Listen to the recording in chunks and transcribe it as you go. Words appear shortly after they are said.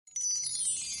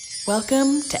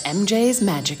Welcome to MJ's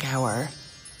Magic Hour.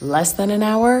 Less than an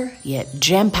hour, yet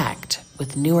jam-packed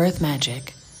with New Earth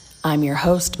magic. I'm your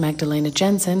host, Magdalena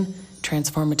Jensen,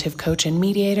 transformative coach and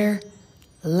mediator.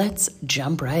 Let's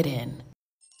jump right in.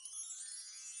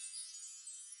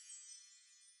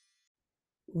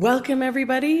 Welcome,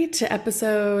 everybody, to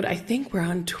episode, I think we're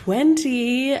on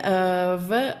 20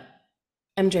 of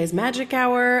MJ's Magic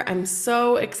Hour. I'm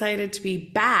so excited to be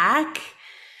back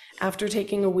after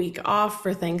taking a week off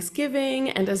for Thanksgiving.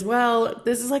 And as well,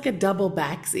 this is like a double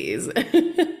backsies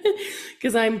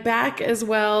because I'm back as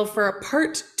well for a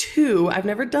part 2. I've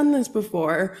never done this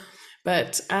before,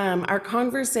 but our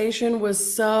conversation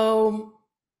was so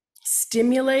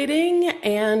stimulating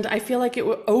and I feel like it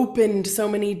opened so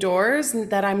many doors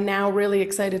that I'm now really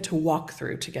excited to walk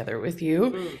through together with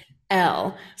you.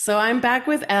 Elle. So I'm back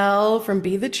with Elle from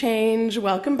Be the Change.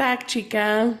 Welcome back,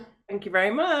 Chica. Thank you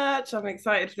very much. I'm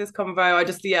excited for this convo. I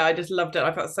just loved it.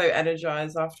 I felt so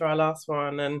energized after our last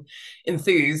one and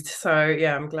enthused. So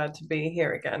yeah, I'm glad to be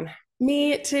here again.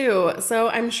 Me too. So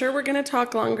I'm sure we're going to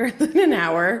talk longer than an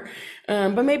hour,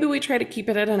 but maybe we try to keep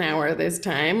it at an hour this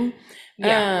time.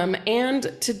 Yeah. And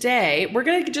today we're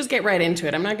going to just get right into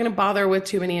it. I'm not going to bother with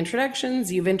too many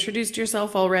introductions. You've introduced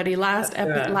yourself already last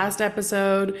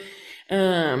episode.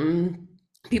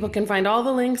 People can find all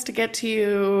the links to get to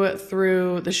you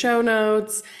through the show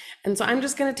notes. And so I'm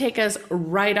just going to take us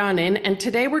right on in. And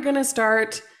today we're going to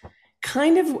start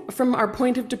kind of from our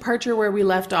point of departure where we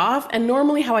left off, and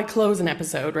normally how I close an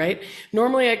episode, right?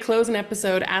 Normally I close an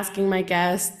episode asking my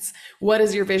guests, what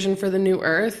is your vision for the new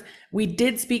earth? We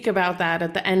did speak about that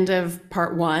at the end of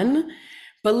part 1,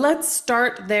 but let's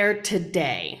start there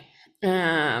today.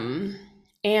 And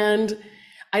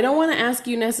I don't want to ask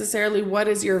you necessarily what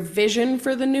is your vision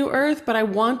for the new earth, but I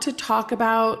want to talk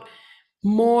about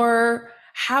more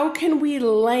how can we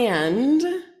land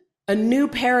a new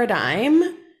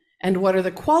paradigm and what are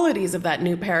the qualities of that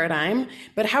new paradigm,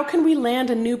 but how can we land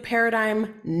a new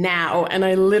paradigm now? And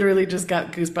I literally just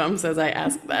got goosebumps as I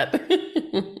asked that.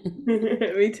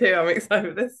 Me too. I'm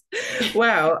excited for this.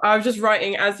 Wow. I was just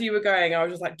writing as you were going, I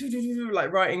was just like,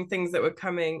 like writing things that were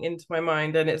coming into my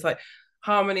mind. And it's like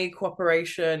harmony,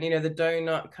 cooperation, the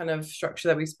donut kind of structure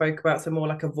that we spoke about. So more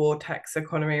like a vortex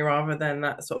economy rather than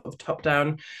that sort of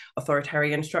top-down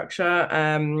authoritarian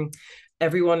structure.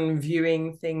 Everyone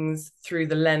viewing things through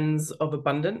the lens of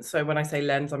abundance. So when I say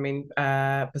lens, I mean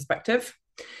perspective,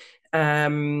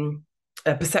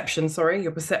 perception. Sorry,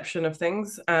 your perception of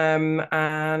things,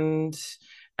 and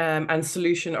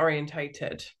solution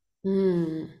orientated.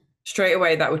 Straight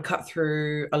away, that would cut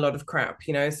through a lot of crap,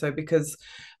 So because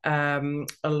a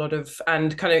lot of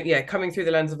and kind of coming through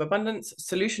the lens of abundance,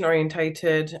 solution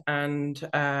orientated, and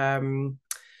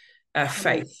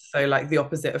faith, so like the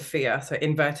opposite of fear, so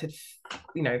inverted,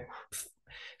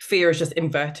 fear is just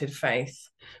inverted faith,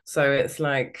 so it's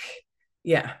like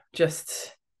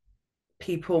just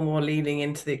people more leaning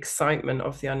into the excitement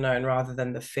of the unknown rather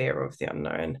than the fear of the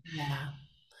unknown,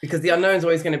 because the unknown is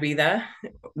always going to be there.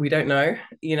 We don't know,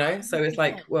 so it's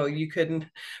like, well, you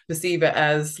can perceive it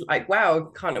as like,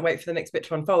 wow, can't wait for the next bit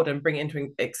to unfold, and bring it into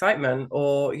excitement,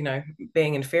 or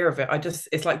being in fear of it.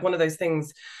 It's like one of those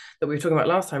things that we were talking about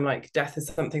last time, like death is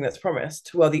something that's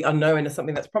promised. Well, the unknown is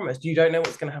something that's promised. You don't know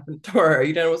what's going to happen tomorrow.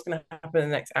 You don't know what's going to happen in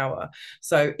the next hour.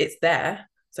 So it's there.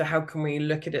 So how can we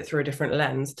look at it through a different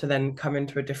lens to then come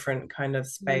into a different kind of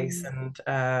space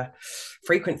and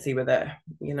frequency with it?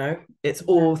 It's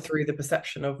all through the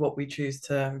perception of what we choose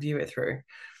to view it through.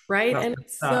 Right. And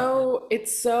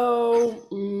it's so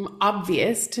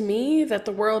obvious to me that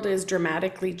the world is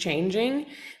dramatically changing,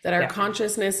 that our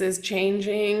consciousness is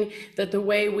changing, that the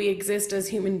way we exist as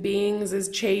human beings is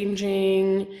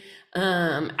changing.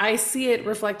 I see it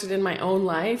reflected in my own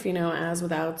life, as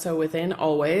without, so within,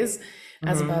 always.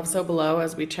 As above, so below,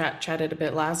 as we chatted a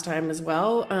bit last time as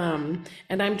well. And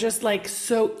I'm just like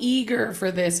so eager for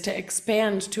this to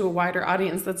expand to a wider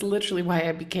audience. That's literally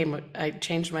why I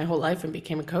changed my whole life and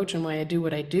became a coach, and why I do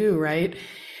what I do, right?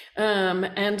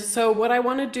 And so what I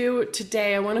want to do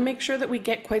today, I want to make sure that we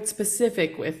get quite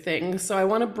specific with things. So I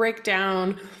want to break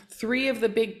down 3 of the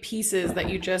big pieces that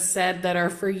you just said that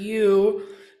are for you,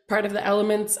 part of the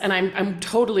elements. And I'm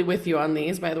totally with you on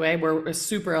these, by the way. We're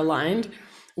super aligned.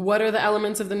 What are the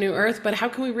elements of the new earth, but how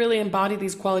can we really embody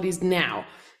these qualities now?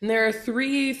 And there are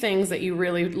 3 things that you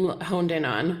really honed in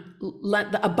on.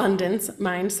 Let the abundance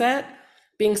mindset,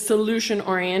 being solution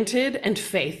oriented, and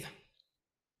faith.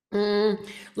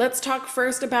 Let's talk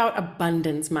first about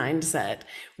abundance mindset.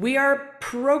 We are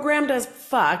programmed as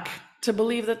fuck to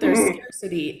believe that there's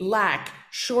scarcity, lack,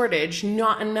 shortage,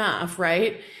 not enough,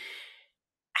 right?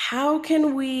 How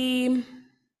can we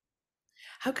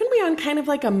how can we on kind of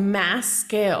like a mass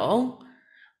scale,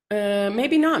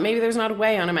 maybe not, maybe there's not a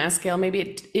way on a mass scale, maybe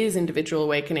it is individual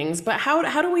awakenings, but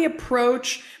how do we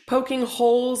approach poking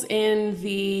holes in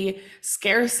the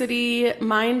scarcity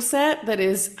mindset that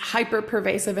is hyper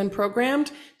pervasive and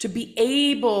programmed to be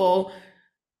able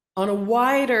on a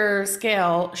wider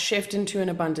scale shift into an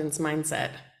abundance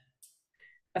mindset?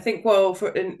 I think, well,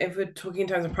 if we're talking in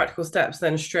terms of practical steps,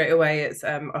 then straight away it's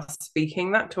us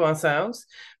speaking that to ourselves.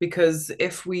 Because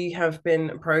if we have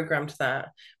been programmed that,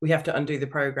 we have to undo the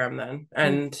program then. Mm.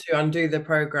 And to undo the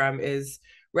program is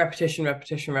repetition,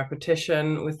 repetition,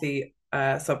 repetition with the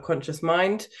subconscious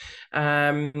mind.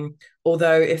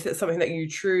 Although, if it's something that you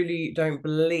truly don't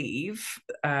believe,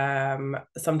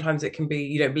 sometimes it can be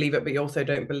you don't believe it, but you also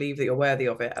don't believe that you're worthy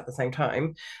of it at the same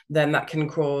time, then that can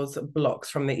cause blocks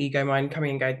from the ego mind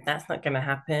coming and going, that's not going to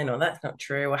happen, or that's not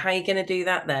true, or how are you going to do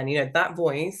that then? That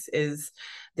voice is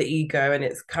the ego, and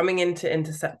it's coming in to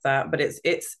intercept that, but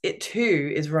it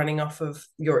too is running off of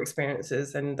your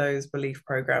experiences and those belief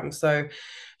programs. So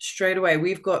straight away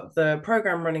we've got the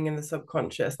program running in the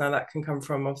subconscious. Now that can come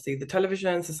from obviously the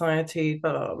television, society,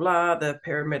 blah blah blah, the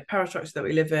pyramid power structure that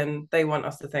we live in. They want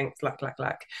us to think lack lack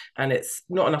lack, and it's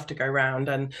not enough to go around,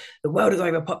 and the world is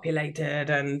overpopulated,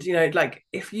 and like,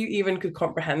 if you even could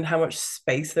comprehend how much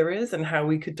space there is and how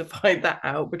we could divide that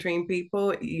out between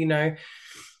people.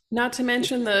 Not to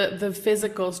mention the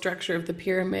physical structure of the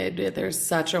pyramid. There's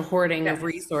such a hoarding of Yes.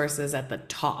 resources at the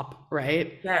top,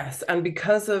 right? Yes, and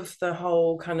because of the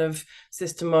whole kind of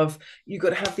system of you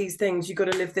got to have these things, you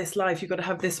got to live this life, you got to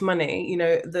have this money,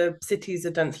 the cities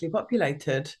are densely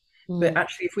populated. But Mm.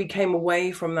 actually, if we came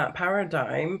away from that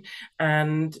paradigm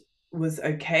and was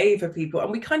okay for people, and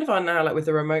we kind of are now, like with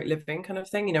the remote living kind of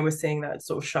thing, we're seeing that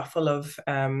sort of shuffle of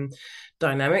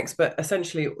dynamics. But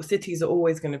essentially, cities are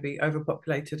always going to be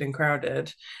overpopulated and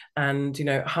crowded, and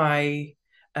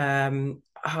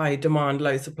high demand,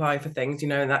 low supply for things,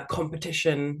 and that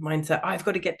competition mindset. I've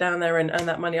got to get down there and earn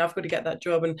that money. I've got to get that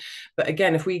job. But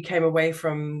again, if we came away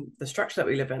from the structure that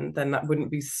we live in, then that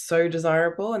wouldn't be so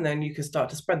desirable. And then you could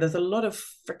start to spread. There's a lot of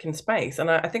freaking space.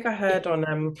 And I think I heard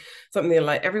on something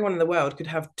like everyone in the world could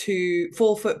have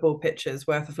full football pitches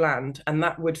worth of land, and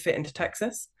that would fit into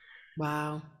Texas.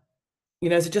 Wow.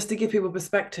 So just to give people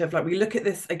perspective, like we look at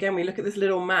this again, we look at this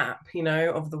little map,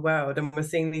 of the world, and we're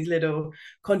seeing these little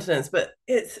continents, but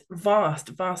it's vast,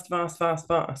 vast, vast, vast,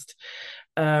 vast.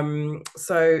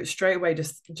 So straight away,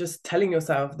 just telling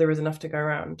yourself there is enough to go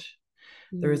around.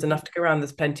 There is Mm. enough to go around.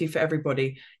 There's plenty for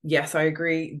everybody. Yes, I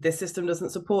agree. This system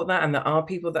doesn't support that, and there are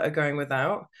people that are going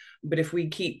without. But if we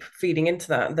keep feeding into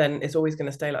that, then it's always going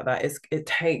to stay like that. It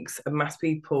takes a mass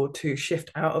people to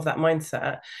shift out of that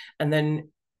mindset, and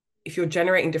then if you're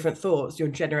generating different thoughts, you're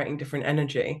generating different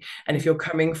energy. And if you're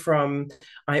coming from,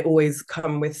 I always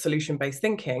come with solution-based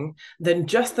thinking, then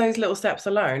just those little steps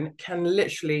alone can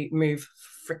literally move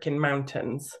freaking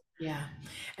mountains. Yeah.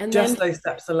 And then Just those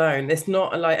steps alone. It's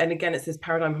not like, and again, it's this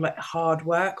paradigm of like hard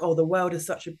work. Oh, the world is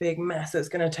such a big mess, so it's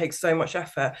going to take so much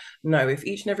effort. No, if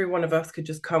each and every one of us could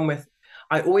just come with,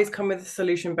 I always come with a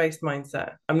solution based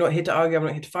mindset. I'm not here to argue. I'm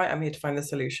not here to fight. I'm here to find the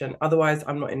solution. Otherwise,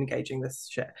 I'm not engaging this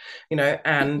shit,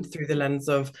 and through the lens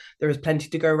of there is plenty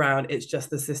to go around. It's just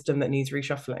the system that needs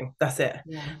reshuffling. That's it.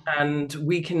 yeah, And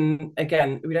we can,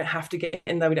 again, we don't have to get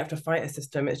in there. We don't have to fight a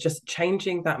system. It's just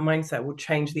changing that mindset will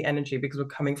change the energy because we're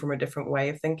coming from a different way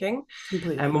of thinking. And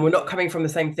completely. when we're not coming from the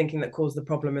same thinking that caused the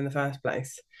problem in the first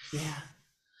place. Yeah.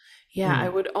 Yeah, I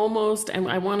Mm. would almost, and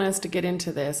I want us to get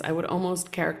into this, I would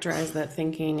almost characterize that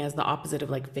thinking as the opposite of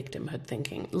like victimhood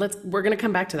thinking. We're going to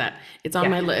come back to that. It's on Yeah,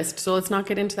 my list. So let's not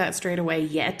get into that straight away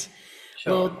yet.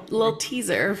 sure. Little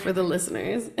teaser for the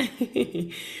listeners.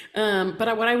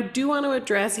 But what I do want to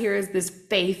address here is this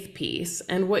faith piece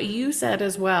and what you said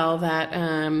as well, that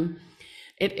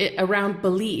it around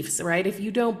beliefs, right? If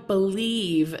you don't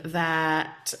believe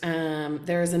that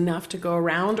there's enough to go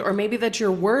around, or maybe that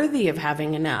you're worthy of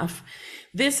having enough,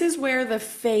 this is where the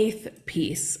faith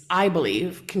piece, I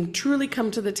believe, can truly come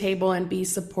to the table and be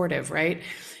supportive, right?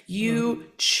 You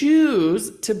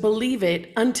choose to believe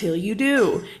it until you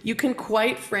do. You can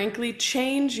quite frankly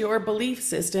change your belief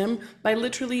system by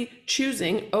literally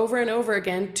choosing over and over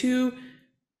again to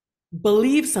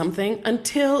believe something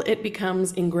until it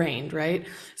becomes ingrained, right?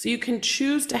 So you can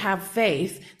choose to have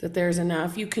faith that there's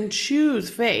enough. You can choose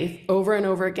faith over and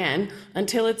over again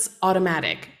until it's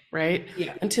automatic, right?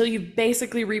 Yeah. Until you've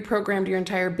basically reprogrammed your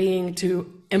entire being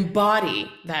to embody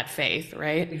that faith,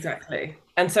 right? Exactly.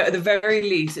 And so at the very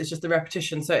least, it's just the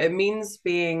repetition. So it means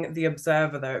being the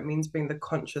observer, though. It means being the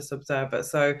conscious observer.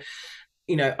 So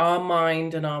our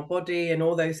mind and our body and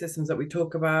all those systems that we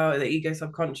talk about, the ego,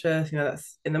 subconscious,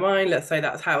 that's in the mind. Let's say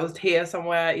that's housed here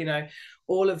somewhere,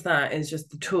 all of that is just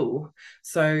the tool.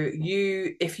 So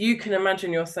if you can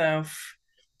imagine yourself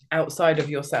outside of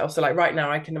yourself, so like right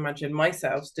now I can imagine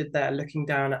myself stood there looking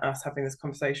down at us having this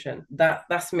conversation.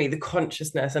 That's me, the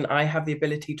consciousness, and I have the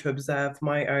ability to observe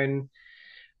my own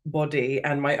body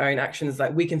and my own actions.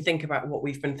 Like, we can think about what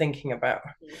we've been thinking about,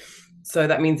 so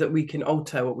that means that we can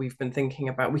alter what we've been thinking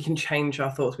about. We can change our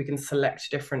thoughts. We can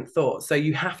select different thoughts. So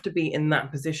you have to be in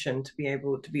that position to be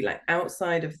able to be like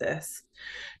outside of this,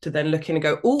 to then look in and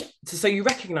go, oh, so you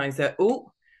recognize that,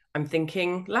 oh, I'm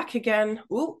thinking lack again.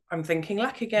 Oh, I'm thinking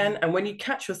lack again. And when you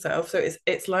catch yourself, so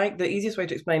it's like, the easiest way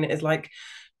to explain it is like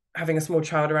having a small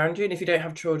child around you. And if you don't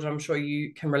have children, I'm sure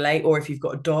you can relate, or if you've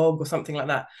got a dog or something like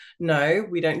that. No,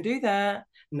 we don't do that.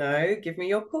 No, give me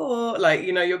your paw. Like,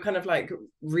 you're kind of like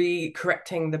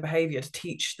re-correcting the behavior to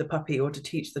teach the puppy or to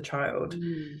teach the child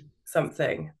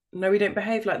something. No, we don't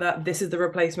behave like that. This is the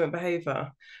replacement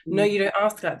behavior. No, you don't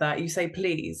ask like that. You say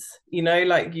please,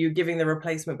 like you're giving the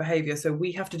replacement behavior. So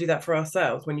we have to do that for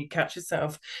ourselves. When you catch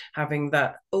yourself having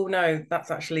that, oh no,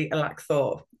 that's actually a lack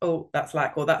thought. Oh, that's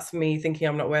lack, or that's me thinking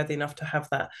I'm not worthy enough to have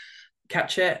that.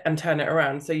 Catch it and turn it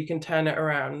around. So you can turn it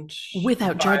around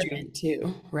without judgment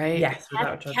too, right? Yes,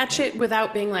 without judgment. Catch it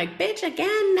without being like, bitch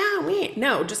again.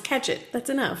 No, just catch it. That's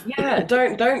enough. Yeah,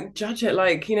 don't judge it.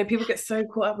 Like, people get so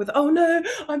caught up with, oh no,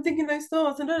 I'm thinking those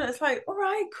thoughts, and no, it's like, all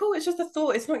right, cool, it's just a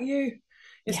thought. It's not you.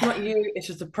 It's not you. It's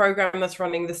just a program that's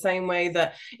running, the same way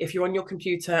that if you're on your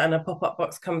computer and a pop-up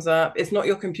box comes up, it's not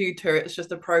your computer. It's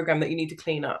just a program that you need to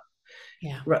clean up.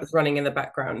 Yeah. It's running in the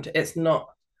background. It's not,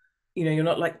 you're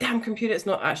not like, damn computer. It's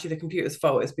not actually the computer's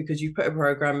fault. It's because you put a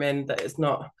program in that is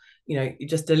not, you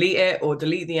just delete it or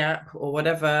delete the app or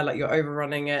whatever, like you're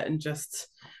overrunning it, and just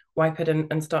wipe it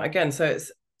and start again. So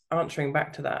it's answering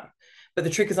back to that. But the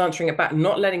trick is answering it back,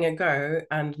 not letting it go,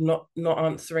 and not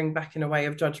answering back in a way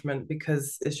of judgment,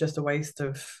 because it's just a waste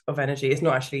of energy. It's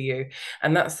not actually you.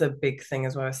 And that's a big thing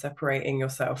as well, separating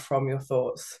yourself from your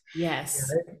thoughts.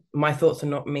 Yes. My thoughts are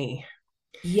not me.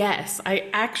 Yes, I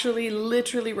actually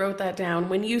literally wrote that down.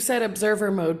 When you said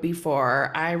observer mode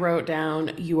before, I wrote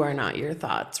down you are not your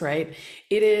thoughts, right?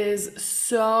 It is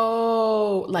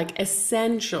so like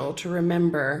essential to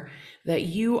remember that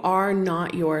you are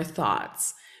not your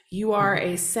thoughts. You are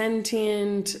a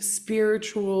sentient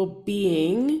spiritual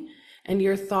being, and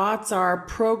your thoughts are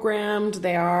programmed,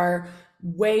 they are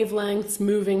wavelengths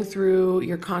moving through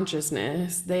your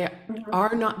consciousness. They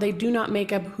do not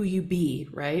make up who you be,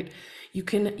 right?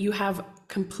 You have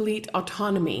complete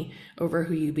autonomy over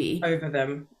who you be. Over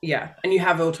them, yeah. And you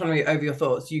have autonomy over your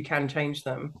thoughts. You can change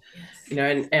them.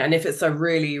 Yes. And if it's a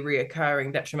really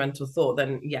reoccurring detrimental thought,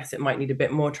 then yes, it might need a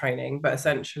bit more training, but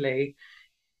essentially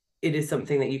it is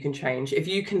something that you can change. If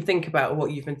you can think about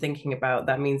what you've been thinking about,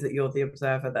 that means that you're the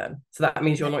observer then. So that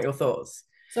means you're not your thoughts.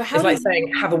 So how It's do like saying,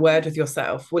 you? have a word with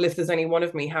yourself. Well, if there's only one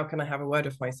of me, how can I have a word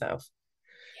with myself?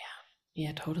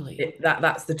 Yeah, totally.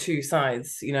 That's the two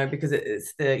sides, because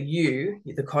it's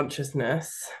the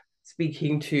consciousness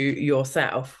speaking to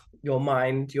yourself, your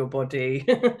mind, your body,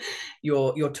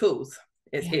 your tools.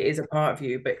 It is a part of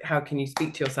you, but how can you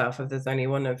speak to yourself if there's only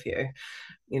one of you?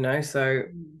 So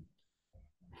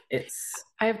it's.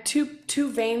 I have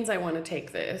two veins I want to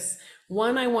take this.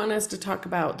 One, I want us to talk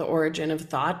about the origin of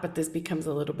thought, but this becomes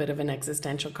a little bit of an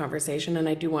existential conversation, and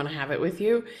I do want to have it with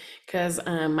you because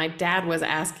my dad was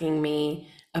asking me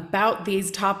about these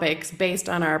topics based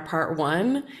on our part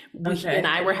one. He and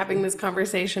I were having this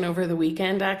conversation over the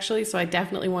weekend, actually, so I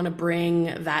definitely want to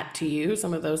bring that to you,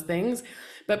 some of those things.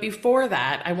 But before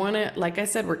that, I want to, like I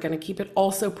said, we're going to keep it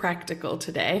also practical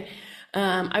today.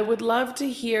 I would love to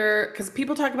hear, because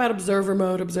people talk about observer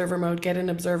mode, get in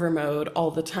observer mode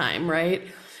all the time, right?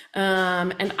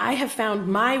 And I have found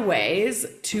my ways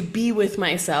to be with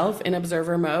myself in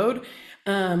observer mode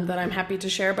that I'm happy to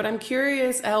share. But I'm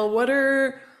curious,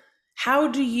 Elle, how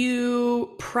do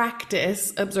you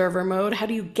practice observer mode? How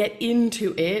do you get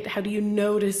into it? How do you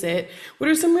notice it? What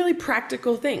are some really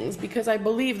practical things? Because I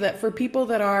believe that for people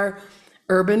that are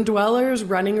urban dwellers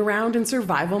running around in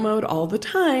survival mode all the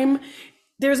time,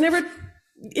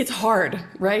 it's hard,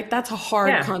 right? That's a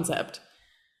hard concept.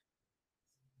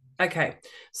 Okay,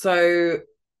 so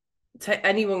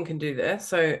anyone can do this.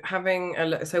 So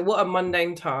what are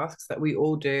mundane tasks that we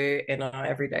all do in our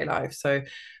everyday life? So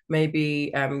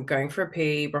maybe going for a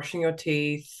pee, brushing your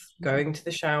teeth, going to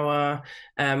the shower,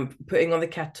 putting on the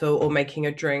kettle or making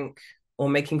a drink, or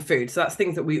making food. So that's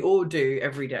things that we all do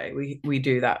every day. We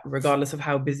do that regardless of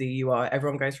how busy you are.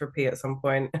 Everyone goes for a pee at some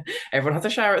point. Everyone has a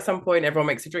shower at some point. Everyone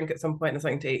makes a drink at some point and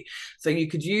something to eat. So you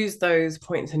could use those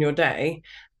points in your day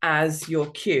as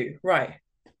your cue, right?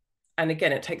 And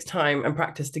again, it takes time and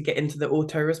practice to get into the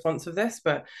auto response of this,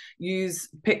 but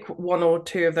pick one or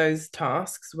two of those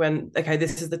tasks when, okay,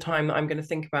 this is the time that I'm going to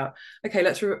think about, okay,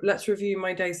 let's review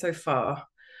my day so far.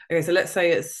 Okay, so let's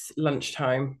say it's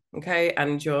lunchtime, okay,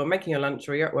 and you're making your lunch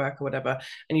or you're at work or whatever,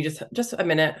 and you just a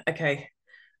minute, okay,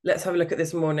 let's have a look at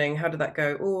this morning. How did that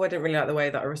go? Oh, I didn't really like the way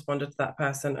that I responded to that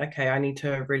person. Okay, I need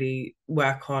to really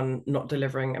work on not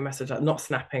delivering a message, not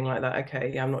snapping like that.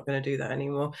 Okay, yeah, I'm not going to do that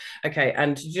anymore. Okay,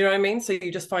 and do you know what I mean? So you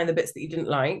just find the bits that you didn't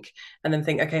like and then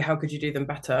think, okay, how could you do them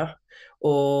better?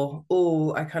 Or,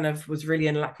 oh, I kind of was really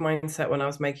in lack mindset when I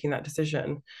was making that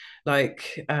decision.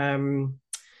 Like,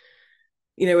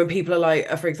 when people are like,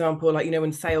 for example, like,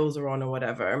 when sales are on or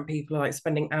whatever, and people are like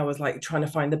spending hours like trying to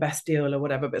find the best deal or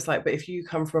whatever. But it's like, but if you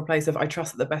come from a place of, I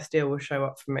trust that the best deal will show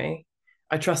up for me.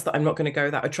 I trust that I'm not going to go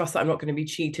that. I trust that I'm not going to be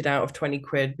cheated out of 20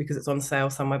 quid because it's on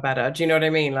sale somewhere better. Do you know what I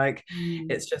mean? Like,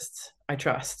 it's just, I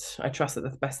trust that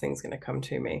the best thing's going to come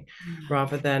to me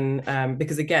rather than,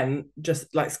 because again,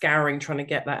 just like scouring, trying to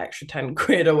get that extra 10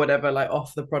 quid or whatever, like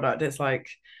off the product. It's like,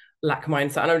 lack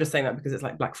mindset. And I'm just saying that because it's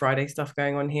like Black Friday stuff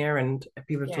going on here and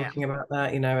people are talking about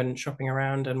that, and shopping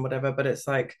around and whatever. But it's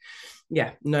like,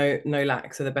 yeah, no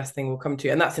lack. So the best thing will come to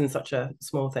you. And that's in such a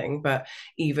small thing. But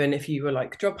even if you were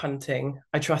like job hunting,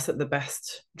 I trust that the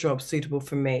best job suitable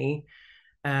for me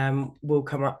will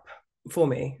come up for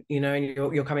me, and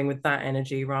you're coming with that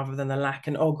energy rather than the lack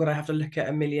and, oh God, I have to look at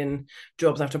a million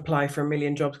jobs. I have to apply for a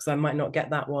million jobs because I might not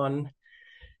get that one.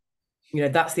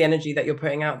 That's the energy that you're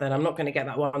putting out there. I'm not going to get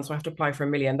that one, so I have to apply for a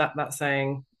million. That's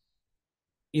saying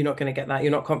you're not going to get that.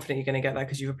 You're not confident you're going to get that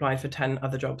because you've applied for 10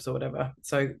 other jobs or whatever.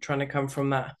 So trying to come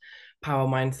from that power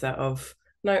mindset of,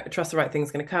 no, I trust the right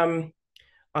thing's going to come.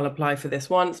 I'll apply for this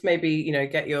once, maybe,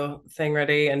 get your thing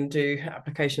ready and do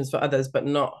applications for others, but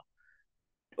not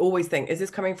always think, is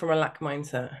this coming from a lack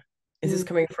mindset? Is this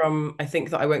coming from, I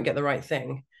think that I won't get the right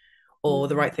thing or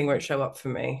the right thing won't show up for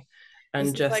me? And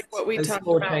this is like what we talked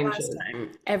small about changes. last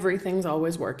time. Everything's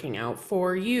always working out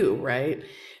for you, right?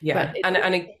 Yeah. But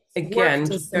and work again,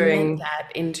 to cement that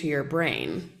into your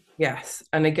brain. Yes.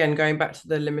 And again, going back to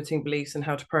the limiting beliefs and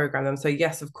how to program them. So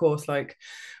yes, of course, like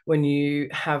when you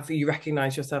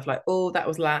recognize yourself like, oh, that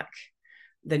was lack,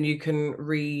 then you can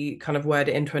kind of word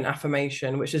it into an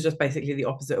affirmation, which is just basically the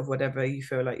opposite of whatever you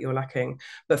feel like you're lacking.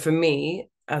 But for me,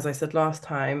 as I said last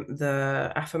time,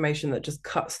 the affirmation that just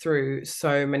cuts through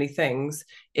so many things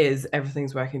is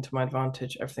everything's working to my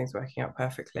advantage. Everything's working out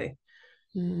perfectly.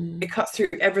 It cuts through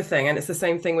everything. And it's the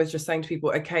same thing with just saying to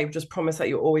people, okay, just promise that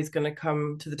you're always going to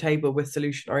come to the table with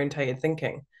solution orientated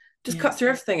thinking. Just cuts through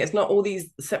everything. It's not all these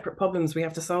separate problems we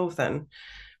have to solve then.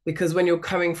 Because when you're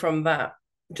coming from that,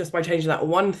 just by changing that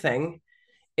one thing,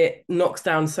 it knocks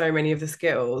down so many of the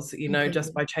skills,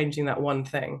 just by changing that one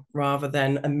thing rather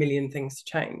than a million things to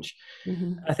change.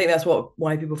 I think that's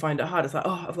why people find it hard. It's like,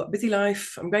 oh, I've got a busy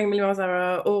life. I'm going a million miles an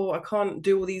hour. Oh, I can't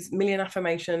do all these million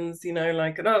affirmations,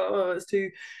 like, oh, it's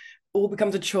too, all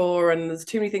becomes a chore and there's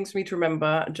too many things for me to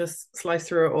remember. Just slice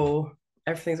through it all.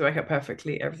 Everything's working out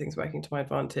perfectly. Everything's working to my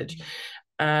advantage.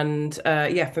 And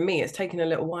for me, it's taken a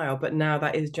little while, but now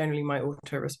that is generally my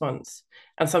auto response.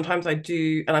 And sometimes I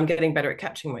do, and I'm getting better at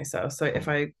catching myself. So if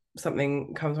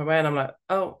something comes my way and I'm like,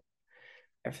 oh,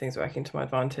 everything's working to my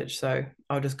advantage, so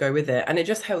I'll just go with it. And it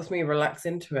just helps me relax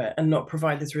into it and not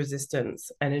provide this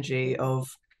resistance energy of,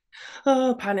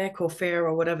 oh, panic or fear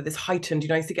or whatever, this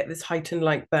heightened, I used to get this heightened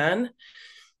like burn.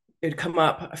 It would come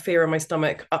up, a fear in my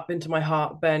stomach, up into my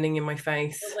heart, burning in my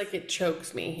face. Feels like it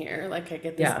chokes me here. Like I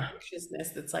get this anxiousness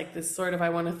that's like this sort of I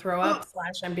want to throw up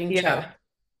 / I'm being choked.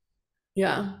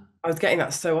 Yeah. I was getting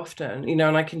that so often,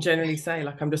 and I can generally say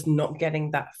like I'm just not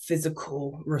getting that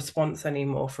physical response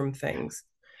anymore from things.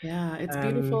 Yeah, it's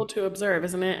beautiful to observe,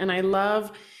 isn't it? And I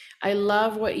love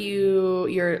what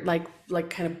you're like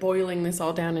kind of boiling this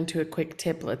all down into a quick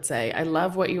tip, let's say. I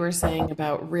love what you were saying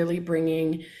about really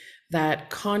bringing that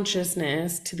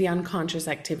consciousness to the unconscious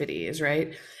activities,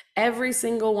 right? Every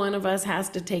single one of us has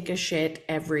to take a shit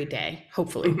every day.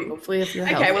 Hopefully if you're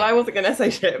healthy. Okay, well, I wasn't going to say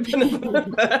shit.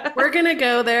 We're going to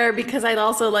go there because I'd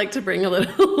also like to bring a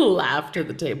little laugh to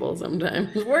the table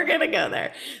sometimes. We're going to go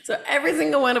there. So every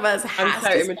single one of us has I'm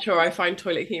so immature. I find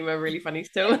toilet humor really funny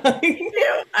still.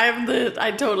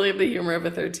 I totally have the humor of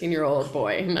a 13-year-old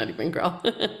boy, not even girl.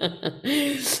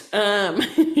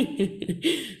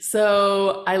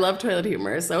 So I love toilet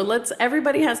humor. So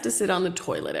everybody has to sit on the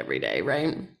toilet every day,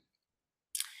 right?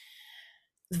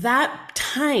 that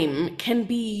time can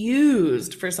be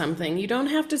used for something. You don't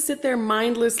have to sit there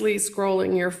mindlessly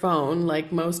scrolling your phone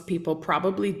like most people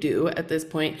probably do at this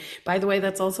point. By the way,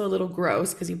 that's also a little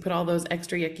gross because you put all those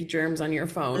extra yucky germs on your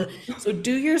phone. So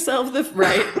do yourself the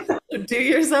right. So do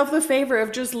yourself the favor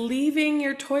of just leaving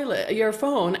your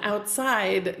phone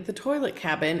outside the toilet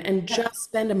cabin and just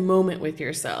spend a moment with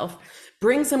yourself.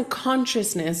 Bring some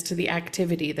consciousness to the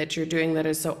activity that you're doing that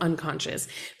is so unconscious.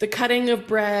 The cutting of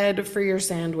bread for your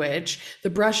sandwich,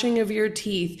 the brushing of your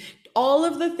teeth, all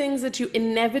of the things that you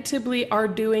inevitably are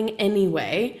doing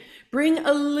anyway. Bring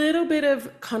a little bit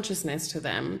of consciousness to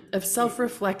them, of self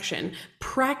reflection.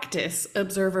 Practice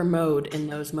observer mode in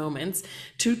those moments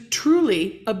to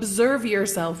truly observe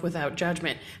yourself without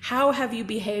judgment. How have you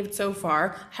behaved so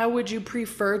far? How would you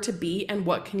prefer to be? And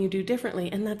what can you do differently?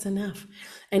 And that's enough.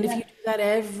 And if you do that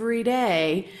every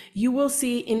day, you will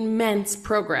see immense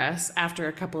progress after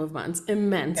a couple of months,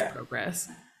 immense progress.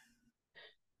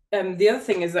 The other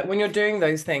thing is that when you're doing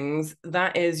those things,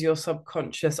 that is your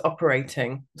subconscious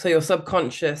operating. So your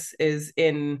subconscious is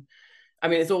in, I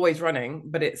mean, it's always running,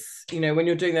 but it's, when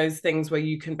you're doing those things where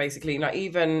you can basically, like,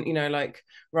 even, like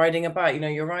riding a bike,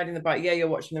 you're riding the bike, yeah, you're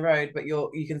watching the road, but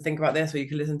you can think about this, or you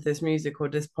can listen to this music or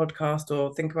this podcast,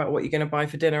 or think about what you're going to buy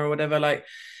for dinner or whatever. Like,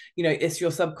 it's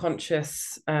your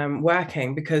subconscious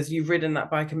working, because you've ridden that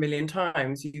bike a million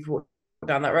times, you've walked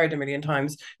down that road a million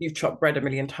times, you've chopped bread a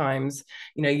million times,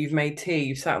 you've made tea,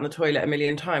 you've sat on the toilet a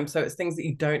million times. So it's things that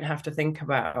you don't have to think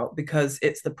about because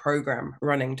it's the program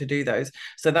running to do those.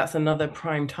 So that's another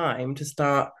prime time to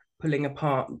start pulling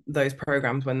apart those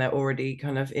programs when they're already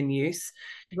kind of in use,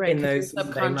 Right, in because your those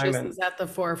mundane subconscious is moments. at the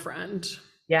forefront.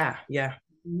 Yeah.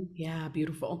 Yeah,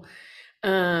 beautiful.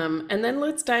 And then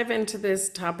let's dive into this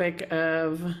topic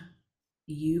of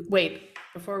you. Wait,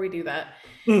 before we do that,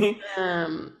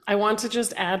 I want to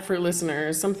just add for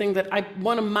listeners something that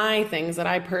one of my things that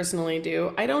I personally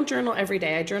do. I don't journal every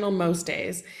day. I journal most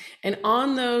days. And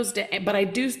on those days, but I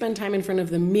do spend time in front of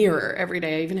the mirror every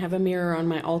day. I even have a mirror on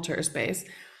my altar space.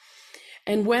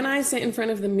 And when I sit in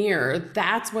front of the mirror,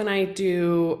 that's when I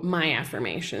do my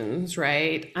affirmations,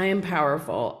 right? I am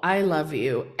powerful. I love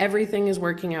you. Everything is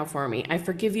working out for me. I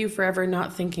forgive you forever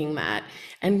not thinking that.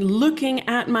 And looking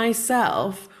at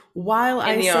myself while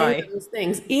I say those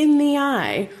things in the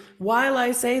eye, while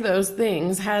I say those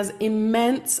things, has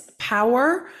immense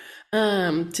power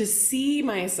to see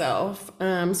myself.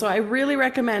 So I really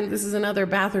recommend, this is another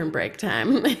bathroom break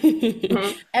time. It's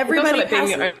also Everybody like being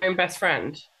passes. your own best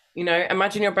friend.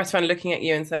 Imagine your best friend looking at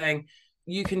you and saying,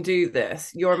 "You can do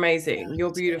this. You're amazing.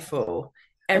 You're beautiful.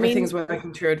 I Everything's mean,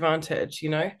 working to your advantage."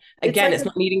 it's Again, like it's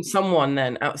not needing someone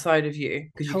then outside of you,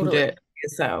 because you can do totally. it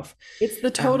yourself. It's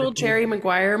the total Jerry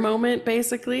Maguire moment,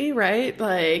 basically, right?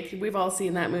 Like we've all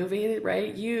seen that movie,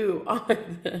 right? You are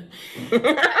the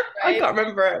I right. can't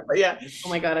remember it, but yeah. Oh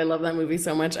my God, I love that movie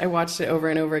so much. I watched it over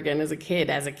and over again as a kid.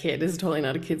 As a kid, this is totally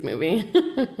not a kid's movie,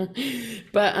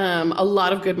 but a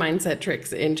lot of good mindset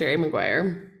tricks in Jerry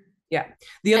Maguire. Yeah.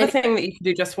 The other And thing that you can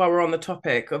do, just while we're on the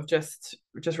topic of just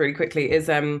really quickly,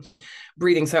 is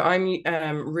breathing. So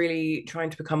I'm really trying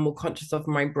to become more conscious of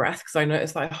my breath, because I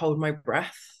notice that I hold my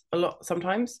breath a lot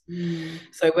sometimes.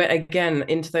 So we're again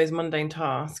into those mundane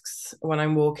tasks. When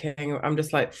I'm walking, I'm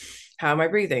just like, how am I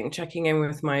breathing? Checking in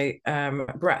with my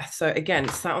breath. So again,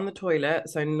 sat on the toilet.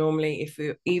 So normally,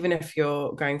 even if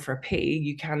you're going for a pee,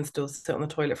 you can still sit on the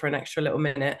toilet for an extra little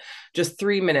minute, just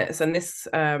 3 minutes. And this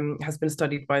has been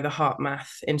studied by the Heart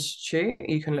Math Institute.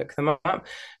 You can look them up.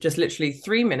 Just literally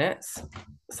 3 minutes,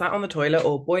 sat on the toilet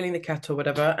or boiling the kettle,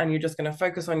 whatever, and you're just going to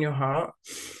focus on your heart,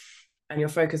 and you're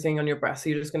focusing on your breath. So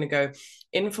you're just going to go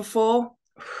in for 4,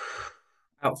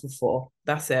 out for 4.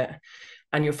 That's it.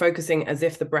 And you're focusing as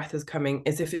if the breath is coming,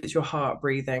 as if it's your heart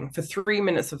breathing. For 3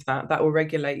 minutes of that, that will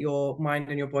regulate your mind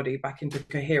and your body back into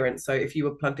coherence. So if you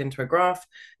were plugged into a graph,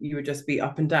 you would just be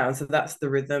up and down. So that's the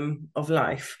rhythm of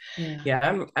life.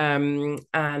 Yeah.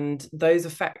 And those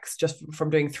effects, just from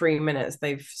doing 3 minutes,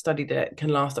 they've studied it, can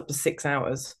last up to 6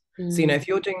 hours. So, if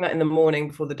you're doing that in the morning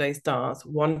before the day starts,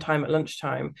 one time at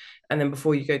lunchtime, and then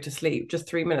before you go to sleep, just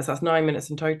 3 minutes, that's 9 minutes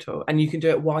in total. And you can do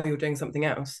it while you're doing something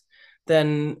else.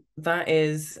 Then that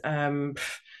is,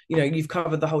 you've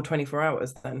covered the whole 24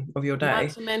 hours then of your not day.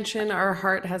 to mention, our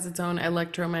heart has its own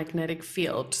electromagnetic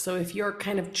field. So if you're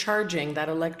kind of charging that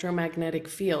electromagnetic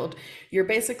field, you're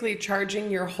basically charging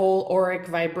your whole auric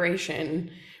vibration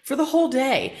for the whole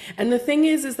day. And the thing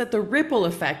is that the ripple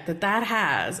effect that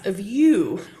has of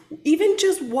you, even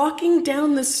just walking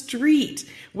down the street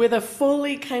with a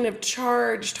fully kind of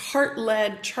charged,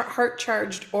 heart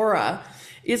charged aura,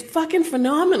 is fucking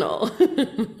phenomenal.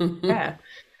 Yeah.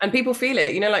 And people feel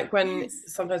it, like when Yes.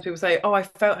 sometimes people say, "Oh, I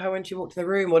felt her when she walked in the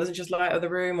room," or doesn't just light up the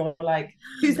room, or like,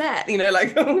 "Who's that?"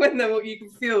 Like when you can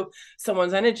feel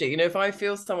someone's energy. If I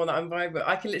feel someone that I'm vibing with,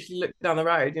 I can literally look down the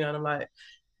road, and I'm like,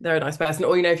 they're a nice person.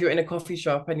 Or if you're in a coffee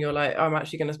shop and you're like, I'm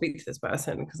actually going to speak to this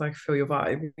person because I feel your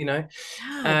vibe. Yeah,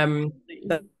 Um, totally.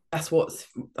 that, that's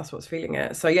what's feeling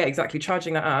it. So yeah, exactly.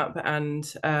 Charging that up and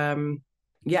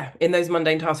yeah, in those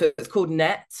mundane tasks. So it's called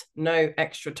net, no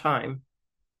extra time.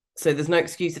 So there's no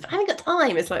excuse if I haven't got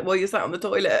time. It's like, well, you're sat on the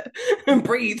toilet and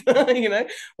breathe,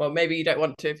 Well, maybe you don't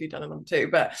want to if you've done them too,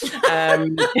 but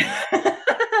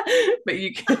but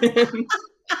you can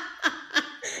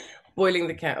boiling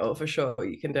the kettle for sure.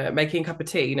 You can do it. Making a cup of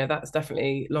tea, that's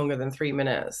definitely longer than 3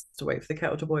 minutes to wait for the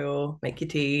kettle to boil, make your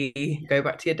tea, go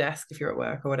back to your desk if you're at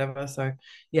work or whatever. So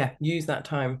yeah, use that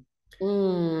time. I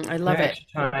No love it. extra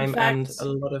In time fact, and a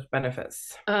lot of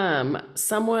benefits.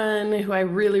 someone who I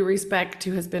really respect,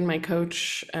 who has been my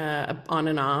coach on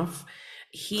and off,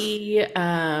 he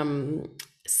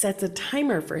sets a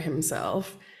timer for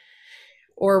himself,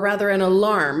 or rather an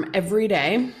alarm every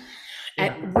day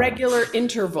at Yeah. regular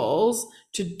intervals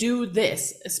to do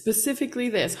this, specifically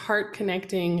this heart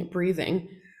connecting breathing,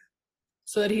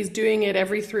 so that he's doing it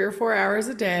every 3 or 4 hours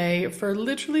a day for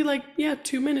literally like, yeah,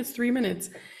 2 minutes, 3 minutes.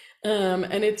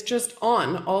 And it's just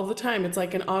on all the time. It's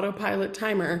like an autopilot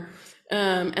timer.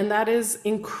 And that is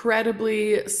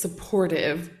incredibly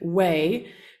supportive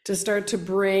way to start to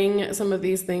bring some of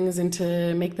these things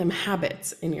into make them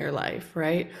habits in your life,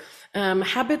 right?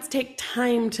 Habits take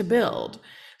time to build.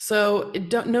 So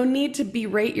no need to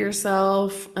berate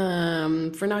yourself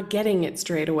for not getting it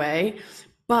straight away,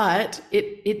 but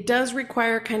it does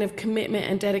require kind of commitment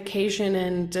and dedication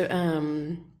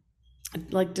and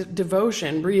like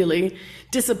devotion, really,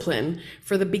 discipline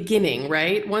for the beginning,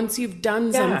 right? Once you've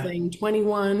done Yeah. something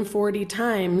 21, 40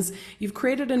 times, you've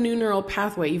created a new neural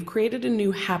pathway, you've created a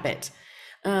new habit.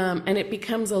 And it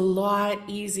becomes a lot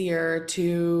easier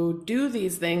to do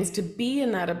these things, to be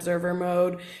in that observer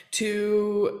mode,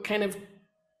 to kind of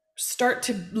start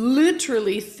to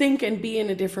literally think and be in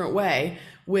a different way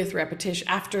with repetition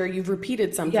after you've repeated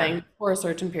Yeah. something for a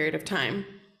certain period of time.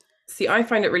 See, I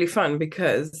find it really fun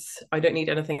because I don't need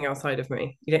anything outside of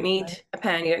me. You don't need a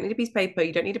pen, you don't need a piece of paper,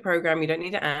 you don't need a program, you don't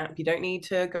need an app, you don't need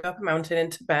to go up a mountain in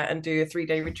Tibet and do a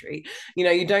 3-day retreat.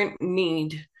 You don't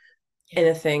need Yeah.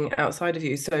 anything outside of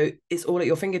you. So it's all at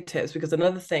your fingertips because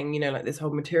another thing, like this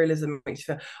whole materialism makes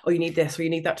you feel, oh, you need this or you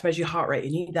need that to measure your heart rate.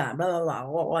 You need that, blah, blah,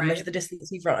 blah, measure Right. the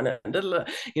distance you've run. And blah, blah, blah.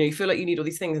 You feel like you need all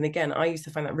these things. And again, I used to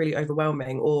find that really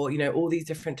overwhelming or, all these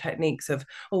different techniques of,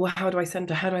 oh, well, how do I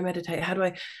center? How do I meditate?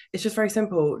 It's just very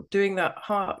simple. Doing that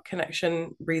heart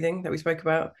connection breathing that we spoke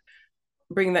about,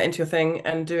 bringing that into your thing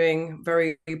and doing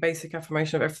very basic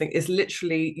affirmation of everything is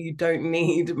literally, you don't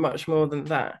need much more than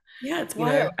that, Yeah, it's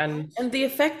wild. and And the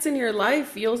effects in your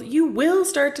life, you will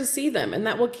start to see them, and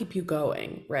that will keep you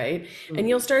going, right? And mm,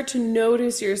 you'll start to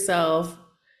notice yourself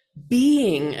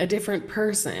being a different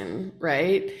person,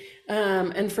 right?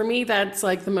 And for me, that's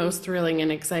like the most thrilling and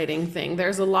exciting thing.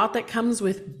 There's a lot that comes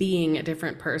with being a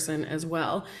different person as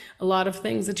well. A lot of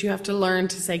things that you have to learn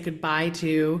to say goodbye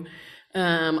to.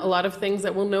 A lot of things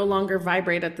that will no longer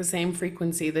vibrate at the same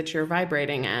frequency that you're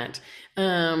vibrating at.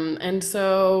 And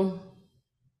so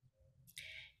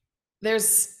there's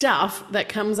stuff that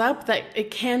comes up that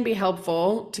it can be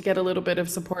helpful to get a little bit of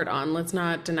support on. Let's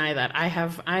not deny that. I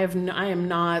am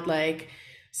not like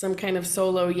some kind of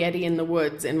solo yeti in the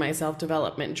woods in my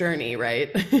self-development journey, right?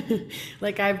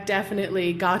 Like I've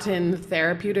definitely gotten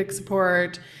therapeutic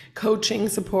support, coaching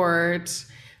support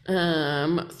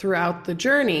throughout the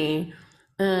journey.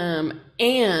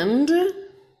 And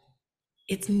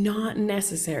it's not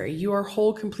necessary. You are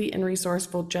whole, complete, and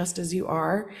resourceful just as you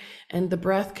are. And the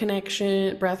breath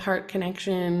heart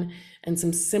connection, and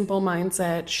some simple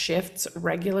mindset shifts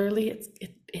regularly,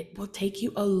 it will take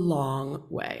you a long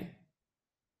way.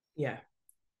 yeah,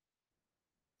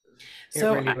 it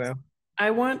So really will.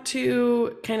 I want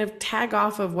to kind of tag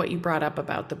off of what you brought up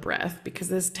about the breath, because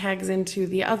this tags into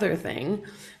the other thing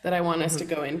that I want us to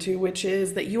Mhm. go into, which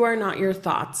is that you are not your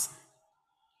thoughts.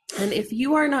 And if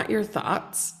you are not your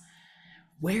thoughts,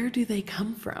 where do they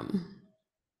come from?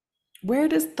 Where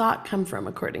does thought come from,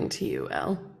 according to you,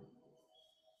 Elle?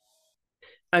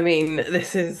 I mean,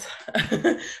 this is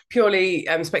purely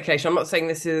speculation. I'm not saying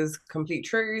this is complete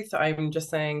truth. I'm just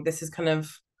saying this is kind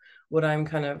of what I'm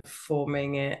kind of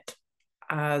forming it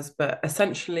as. But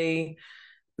essentially,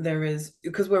 there is,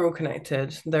 because we're all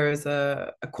connected, there is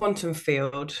a quantum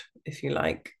field, if you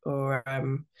like, or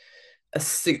a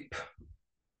soup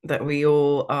that we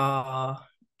all are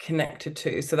connected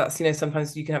to. So that's,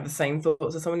 sometimes you can have the same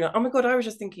thoughts as someone, you're like, oh my God, I was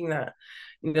just thinking that.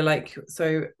 like,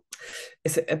 so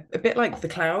it's a bit like the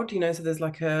cloud, so there's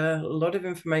like a lot of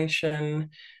information.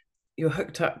 You're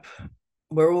hooked up,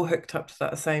 we're all hooked up to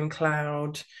that same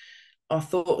cloud. Our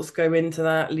thoughts go into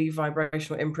that, leave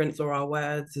vibrational imprints, or our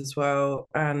words as well.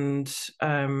 And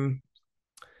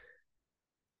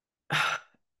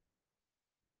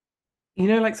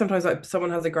like sometimes like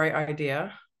someone has a great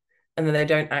idea and then they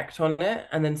don't act on it,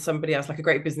 and then somebody else like a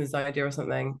great business idea or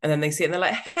something, and then they see it and they're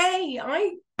like, hey,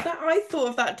 I thought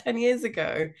of that 10 years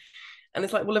ago. And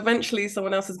it's like, well, eventually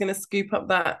someone else is going to scoop up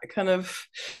that kind of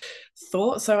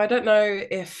thought. So I don't know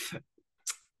if,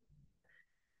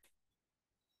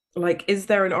 like, is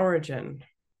there an origin?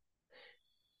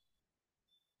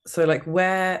 So like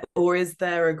where, or is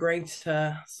there a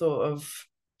greater sort of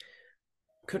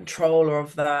controller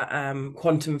of that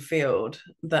quantum field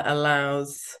that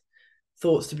allows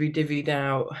thoughts to be divvied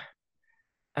out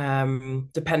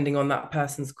depending on that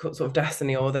person's sort of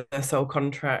destiny or their soul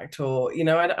contract, or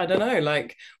I don't know,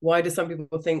 like, why do some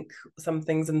people think some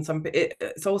things, and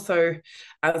it's also,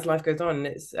 as life goes on,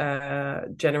 it's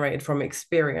generated from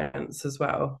experience as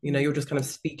well. You're just kind of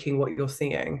speaking what you're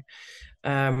seeing,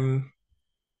 but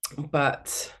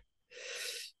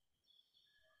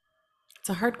It's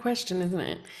a hard question, isn't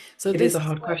it? So it this is a is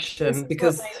hard what this question is what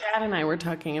because my dad and I were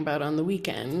talking about on the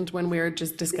weekend when we were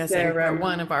just is discussing there part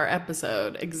one of our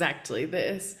episode, exactly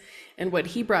this. And what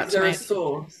he brought is to there a my,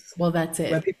 source well, that's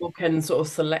where it. people can sort of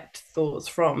select thoughts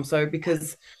from? So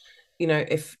because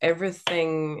if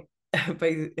everything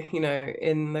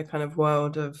in the kind of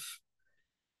world of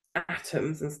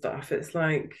atoms and stuff, it's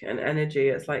like an energy,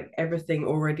 it's like everything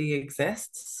already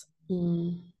exists.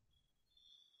 Mm.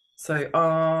 So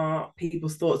are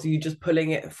people's thoughts, are you just pulling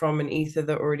it from an ether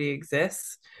that already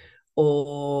exists,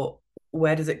 or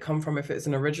where does it come from if it's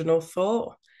an original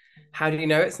thought? How do you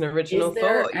know it's an original Is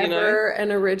there thought? ever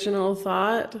an original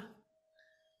thought?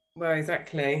 Well,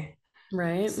 exactly.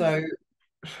 Right? So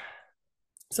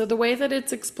So the way that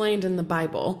it's explained in the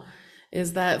Bible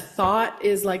is that thought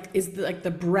is like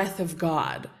the breath of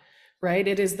God, right?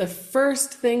 It is the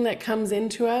first thing that comes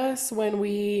into us when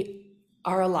we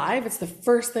are alive. It's the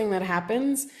first thing that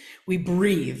happens. We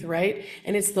breathe, right?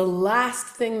 And it's the last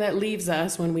thing that leaves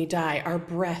us when we die. Our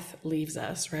breath leaves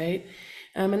us, right?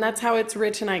 And that's how it's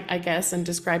written, I guess, and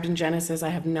described in Genesis. I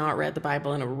have not read the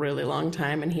Bible in a really long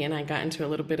time, and he and I got into a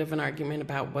little bit of an argument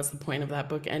about what's the point of that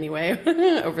book anyway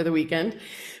over the weekend.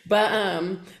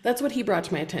 But that's what he brought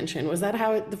to my attention. Was that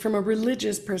how, from a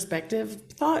religious perspective,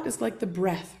 thought is like the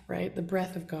breath, right? The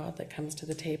breath of God that comes to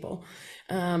the table.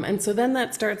 And so then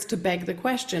that starts to beg the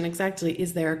question exactly,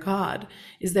 is there a God?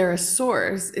 Is there a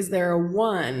source? Is there a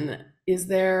one?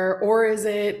 Or is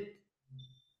it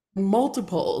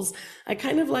multiples? I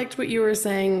kind of liked what you were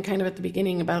saying kind of at the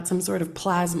beginning about some sort of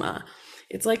plasma.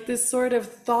 It's like this sort of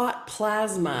thought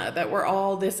plasma that we're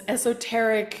all this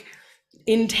esoteric,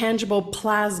 intangible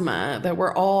plasma that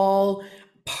we're all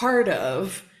part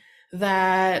of,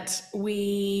 that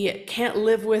we can't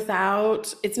live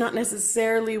without. It's not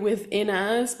necessarily within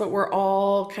us, but we're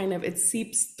all kind of, it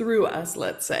seeps through us,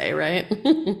 let's say, right? Does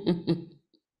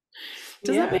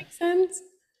that yeah, make sense?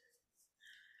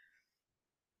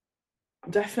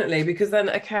 definitely. Because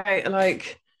then, okay,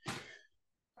 like,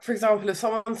 for example, if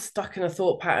someone's stuck in a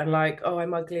thought pattern like, oh,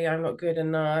 I'm ugly, I'm not good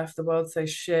enough, the world's so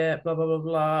shit, blah, blah, blah,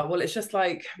 blah. Well, it's just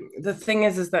like, the thing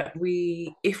is that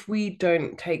if we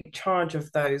don't take charge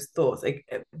of those thoughts, like,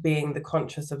 being the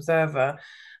conscious observer,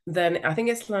 then I think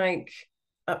it's like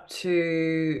up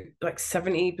to like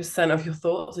 70% of your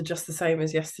thoughts are just the same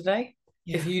as yesterday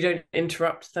if Yeah. you don't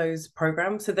interrupt those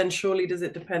programs. So then surely does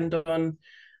it depend on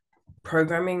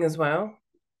programming as well?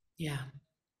 Yeah.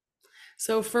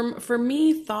 So for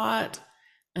me,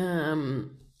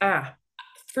 um, Ah,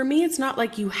 for me, it's not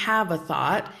like you have a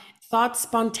thought. Thoughts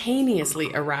spontaneously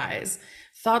arise.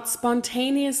 Thoughts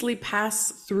spontaneously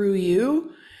pass through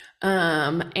you,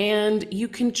 and you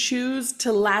can choose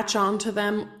to latch onto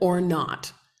them or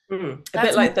not. a bit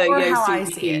That's like the more how I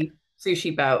see it.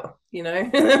 sushi belt, Yeah,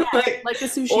 like like a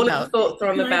sushi all of the belt. thoughts You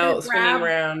are on can the either belt spinning grab,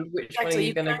 around. Which one are exactly, you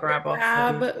you going to can either grab off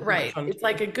grab, and right. latch onto? It's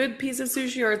like a good piece of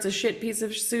sushi or it's a shit piece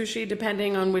of sushi,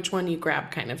 depending on which one you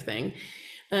grab, kind of thing.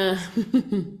 Uh,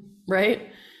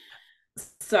 right?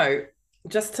 So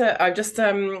I've just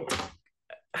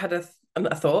had a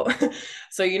thought.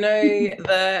 So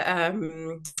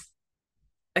the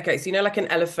okay, so like an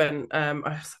elephant. I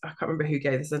can't remember who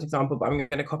gave this as an example, but I'm going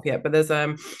to copy it. But there's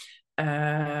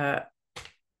uh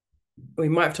we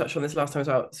might have touched on this last time as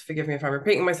well. So forgive me if I'm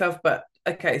repeating myself, but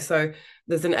okay, so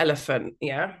there's an elephant,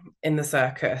 yeah, in the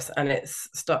circus, and it's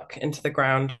stuck into the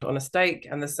ground on a stake,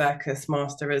 and the circus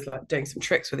master is like doing some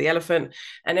tricks with the elephant,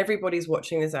 and everybody's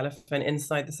watching this elephant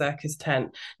inside the circus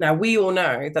tent. Now, we all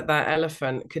know that that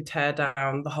elephant could tear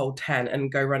down the whole tent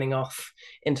and go running off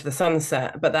into the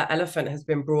sunset, but that elephant has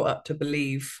been brought up to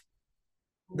believe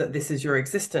that this is your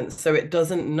existence. So it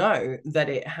doesn't know that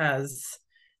it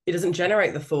doesn't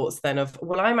generate the thoughts then of,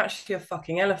 well, I'm actually a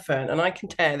fucking elephant and I can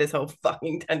tear this whole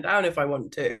fucking tent down if I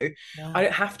want to. I Yeah.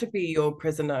 don't have to be your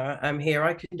prisoner here.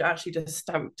 I can actually just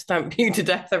stamp you to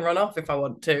death and run off if I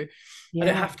want to. I don't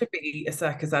Yeah. have to be a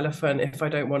circus elephant if I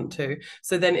don't want to.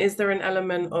 So then is there an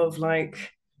element of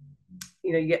like,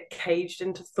 you get caged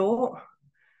into thought?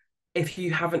 If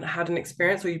you haven't had an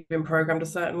experience or you've been programmed a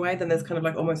certain way, then there's kind of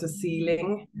like almost a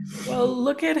ceiling. Well,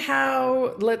 look at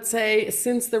how, let's say,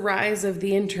 since the rise of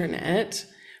the internet,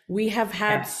 we have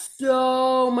had Yeah.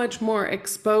 so much more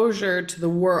exposure to the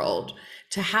world,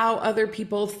 to how other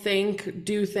people think,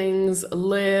 do things,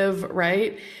 live,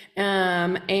 right?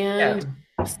 And Yeah.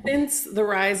 since the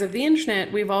rise of the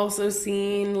internet, we've also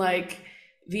seen like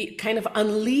the kind of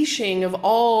unleashing of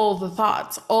all the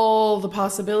thoughts, all the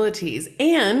possibilities.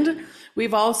 And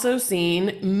we've also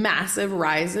seen massive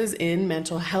rises in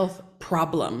mental health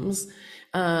problems,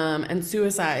 and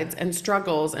suicides and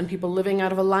struggles and people living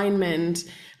out of alignment,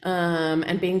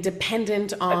 and being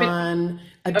dependent A bit on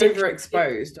addiction.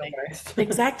 overexposed almost.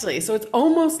 Exactly. So it's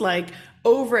almost like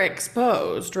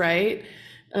overexposed, right?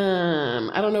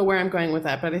 I don't know where I'm going with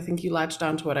that, but I think you latched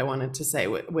onto what I wanted to say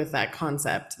with that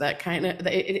concept. That kind of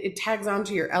it tags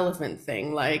onto your elephant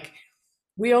thing. Like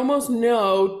we almost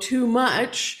know too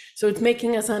much, so it's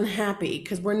making us unhappy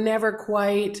because we're never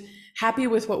quite happy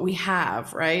with what we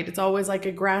have, right? It's always like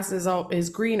a grass is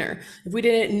greener. If we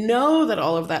didn't know that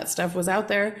all of that stuff was out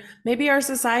there, maybe our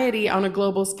society on a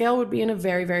global scale would be in a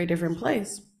very, very different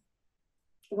place.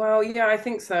 Well, yeah, I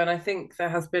think so. And I think there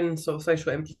has been sort of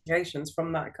social implications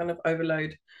from that kind of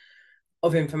overload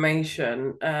of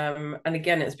information. And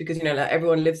again, it's because, like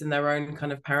everyone lives in their own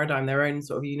kind of paradigm, their own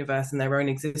sort of universe and their own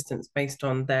existence based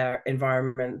on their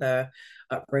environment, their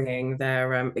upbringing,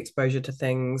 their exposure to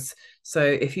things. So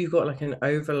if you've got like an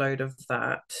overload of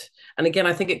that, and again,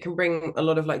 I think it can bring a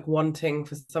lot of like wanting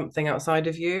for something outside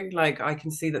of you. Like I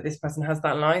can see that this person has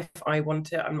that life. I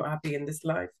want it. I'm not happy in this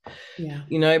life, Yeah.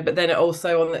 but then it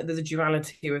also there's a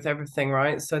duality with everything,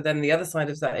 right? So then the other side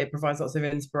is that it provides lots of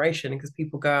inspiration because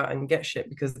people go out and get shit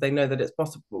because they know that it's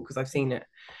possible because I've seen it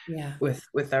Yeah.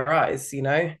 with their eyes. And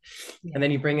Yeah.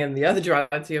 then you bring in the other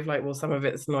duality of like, well, some of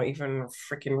it's not even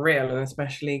freaking real, and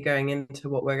especially going into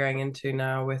what we're going into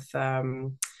now with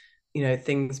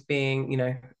things being,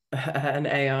 an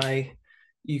AI.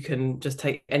 You can just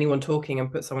take anyone talking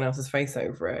and put someone else's face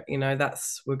over it.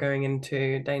 We're going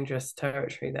into dangerous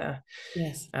territory there.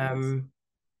 Yes. Um,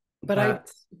 But I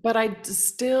but but I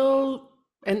still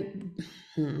and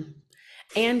hmm.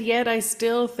 And yet I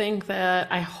still think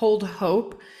that I hold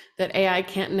hope that AI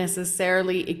can't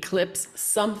necessarily eclipse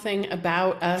something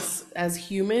about us as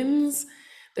humans.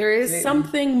 There is absolutely.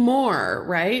 something more,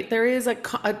 right? There is a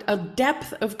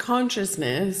depth of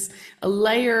consciousness, a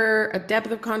layer, a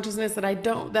depth of consciousness that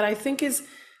I think is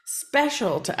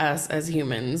special to us as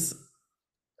humans.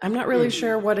 I'm not really Mm.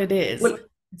 sure what it is. Well,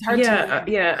 It's hard to yeah, know.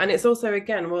 yeah, and it's also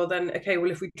again, well, then okay,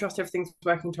 well, if we trust everything's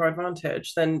working to our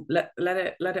advantage, then let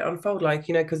it unfold, like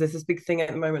because there's this big thing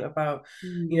at the moment about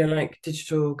Mm, like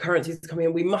digital currencies coming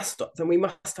in. We must stop them. We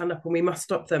must stand up and we must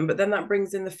stop them. But then that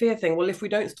brings in the fear thing. Well, if we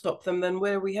don't stop them, then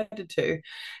where are we headed to?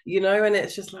 And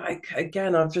it's just like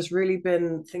again, I've just really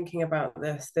been thinking about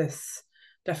this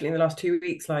definitely in the last 2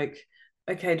 weeks, like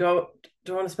okay, do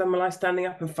I want to spend my life standing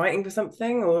up and fighting for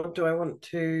something, or do I want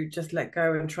to just let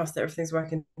go and trust that everything's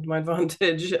working to my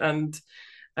advantage and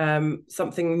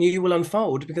something new will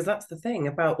unfold? Because that's the thing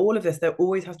about all of this. There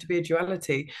always has to be a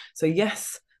duality. So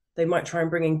yes, they might try and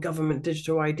bring in government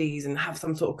digital IDs and have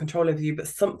some sort of control over you, but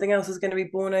something else is going to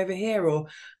be born over here, or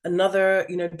another,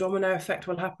 domino effect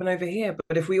will happen over here.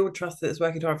 But if we all trust that it's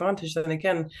working to our advantage, then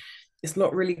again, it's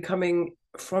not really coming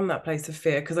from that place of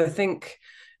fear. Because I think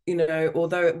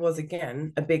although it was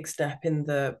again a big step in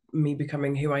the me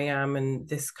becoming who I am and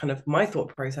this kind of my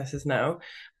thought processes now,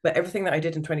 but everything that I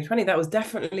did in 2020, that was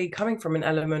definitely coming from an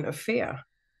element of fear,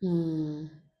 mm.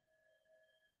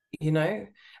 you know,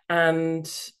 and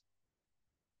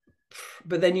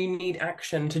but then you need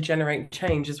action to generate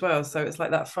change as well. So it's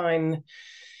like that fine.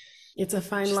 It's a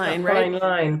fine Just that line, right? fine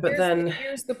line. But then,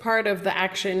 Here's the part of the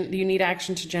action. You need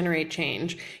action to generate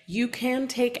change. You can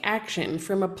take action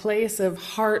from a place of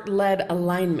heart-led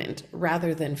alignment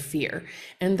rather than fear.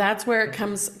 And that's where it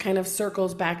comes kind of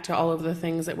circles back to all of the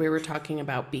things that we were talking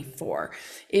about before.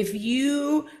 If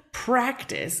you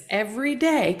practice every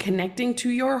day connecting to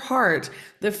your heart,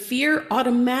 the fear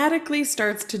automatically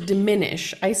starts to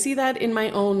diminish. I see that in my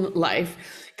own life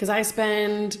because I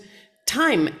spend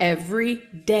time every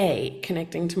day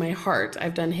connecting to my heart.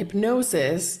 I've done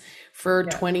hypnosis for yeah.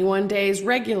 21 days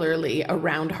regularly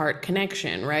around heart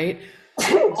connection, right?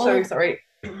 All So of sorry.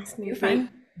 you're Sneeze me. fine.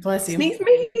 Bless you. Sneeze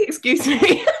me. Excuse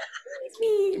me.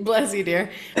 Bless you, dear.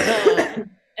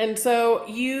 And so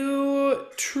you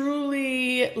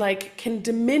truly like can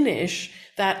diminish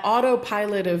that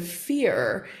autopilot of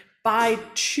fear by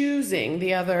choosing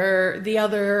the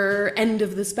other end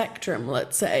of the spectrum,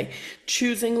 let's say,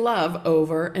 choosing love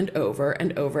over and over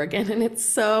and over again. And it's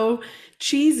so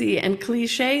cheesy and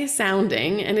cliche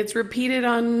sounding, and it's repeated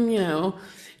on,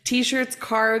 t-shirts,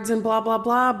 cards, and blah blah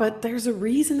blah, but there's a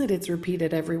reason that it's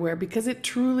repeated everywhere because it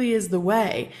truly is the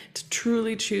way to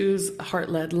truly choose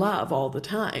heart-led love all the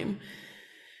time,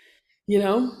 you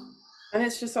know? And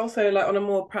it's just also like on a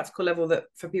more practical level that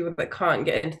for people that can't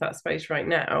get into that space right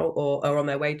now or are on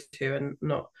their way to and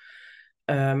not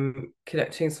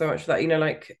connecting so much with that,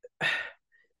 like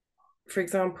for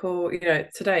example,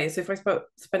 today, so if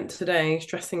spent today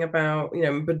stressing about,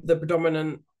 but the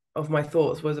predominant of my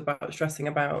thoughts was about stressing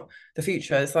about the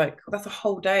future, it's like that's a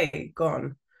whole day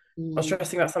gone on Mm,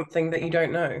 stressing about something that you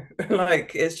don't know.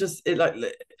 Like it's just like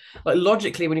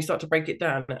logically when you start to break it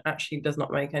down, it actually does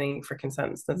not make any freaking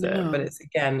sense, does it? But no. it's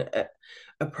again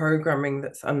a programming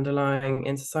that's underlying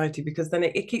in society because then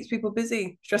it keeps people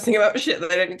busy stressing about shit that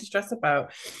they don't need to stress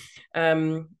about.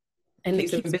 Um, And it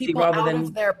keeps them keeps busy people rather out of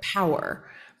than their power,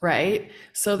 right?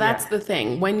 So that's yeah. the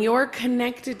thing. When you're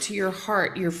connected to your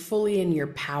heart, you're fully in your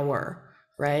power,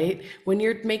 right? When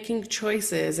you're making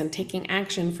choices and taking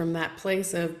action from that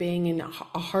place of being in a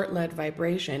heart-led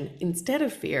vibration instead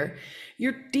of fear,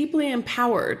 you're deeply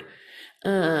empowered,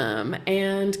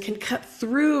 and can cut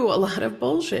through a lot of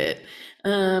bullshit.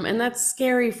 And that's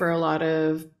scary for a lot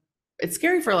of it's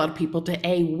scary for a lot of people to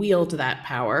wield that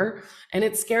power, and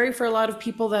it's scary for a lot of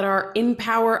people that are in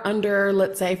power under,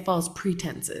 let's say, false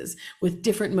pretenses with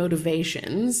different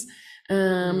motivations,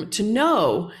 Mm. to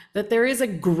know that there is a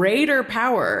greater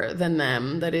power than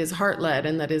them that is heart-led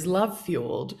and that is love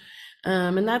fueled,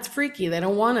 and that's freaky. They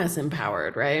don't want us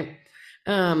empowered, right?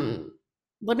 um,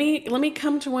 let me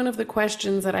come to one of the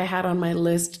questions that I had on my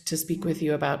list to speak with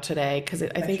you about today because I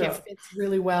Yeah, think it sure. fits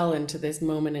really well into this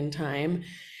moment in time.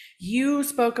 You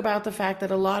spoke about the fact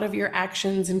that a lot of your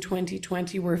actions in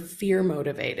 2020 were fear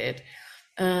motivated.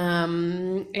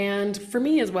 And for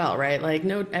me as well, right? Like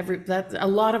no every that a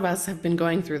lot of us have been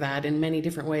going through that in many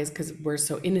different ways because we're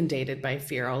so inundated by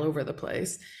fear all over the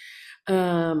place.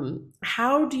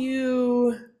 How do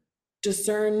you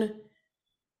discern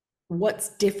what's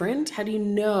different? How do you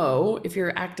know if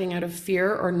you're acting out of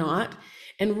fear or not?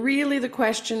 And really, the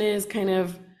question is kind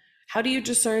of how do you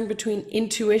discern between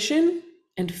intuition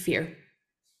and fear?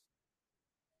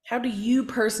 How do you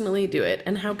personally do it?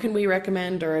 And how can we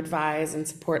recommend or advise and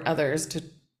support others to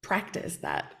practice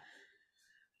that?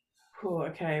 Cool.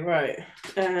 Okay, right.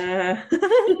 Uh,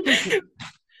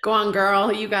 Go on,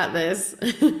 girl. You got this.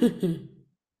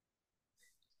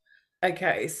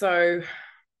 okay, so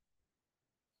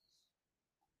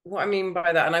what I mean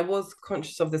by that, and I was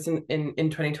conscious of this in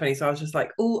 2020, so I was just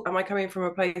like, oh, am I coming from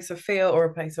a place of fear or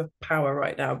a place of power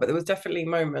right now? But there was definitely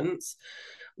moments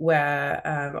where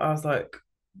I was like,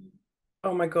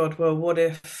 oh my God, well, what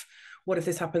if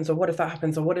this happens, or what if that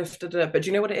happens, or what if da, da, da. But do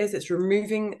you know what it is? It's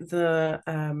removing the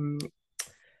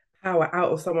power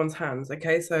out of someone's hands.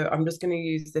 Okay, so I'm just going to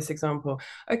use this example.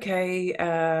 Okay,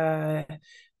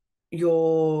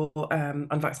 you're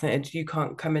unvaccinated, you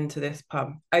can't come into this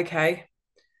pub. Okay,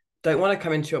 don't want to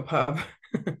come into your pub.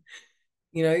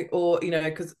 Or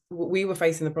because we were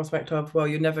facing the prospect of, well,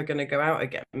 you're never going to go out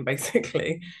again,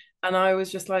 basically. And I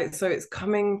was just like, so it's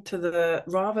coming to the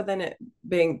rather than it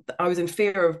being, I was in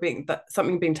fear of being that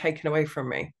something being taken away from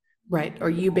me, Right. Or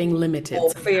you being limited or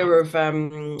somehow. fear of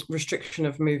restriction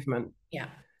of movement. Yeah.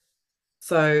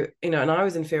 So, and I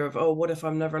was in fear of, oh, what if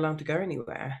I'm never allowed to go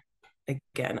anywhere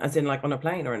again, as in like on a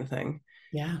plane or anything.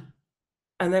 Yeah.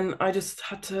 And then I just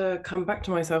had to come back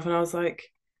to myself and I was like,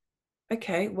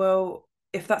 okay, well,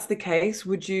 if that's the case,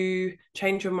 would you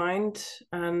change your mind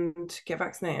and get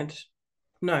vaccinated?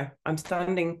 No, I'm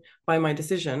standing by my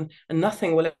decision and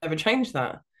nothing will ever change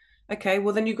that. okay,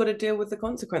 well then you've got to deal with the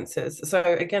consequences. So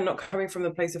again, not coming from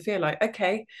the place of fear, like,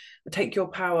 okay, take your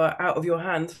power out of your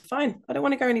hands. Fine, I don't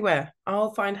want to go anywhere.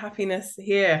 I'll find happiness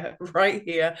here, right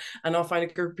here, and I'll find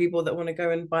a group of people that want to go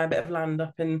and buy a bit of land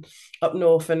up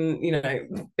north and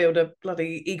build a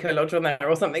bloody eco lodge on there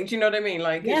or something. Do you know what I mean?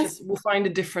 Like it's Yes. just we'll find a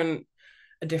different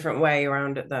way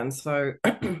around it then. So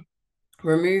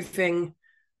removing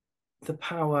the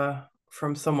power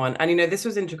from someone. And this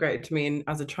was integrated to me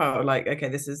as a child, like, okay,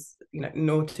 this is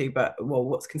naughty, but well,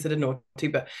 what's considered naughty,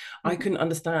 but I Mhm. couldn't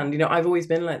understand. I've always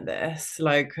been like this,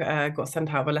 like got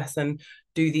sent out of a lesson,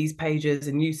 do these pages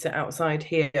and you sit outside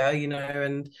here,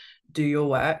 and do your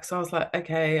work. So I was like,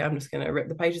 okay, I'm just going to rip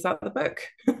the pages out of the book.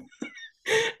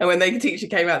 And when the teacher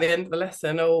came out at the end of the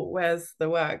lesson, oh, where's the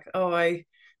work? Oh, I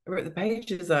ripped the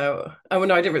pages out. Oh, well,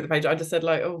 no, I didn't rip the page. I just said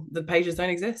like, oh, the pages don't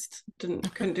exist.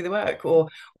 Couldn't do the work. Or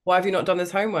why have you not done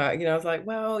this homework? I was like,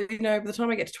 well, by the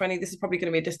time I get to 20, this is probably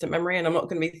going to be a distant memory, and I'm not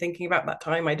going to be thinking about that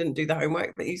time I didn't do the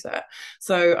homework that you said.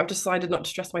 So I've decided not to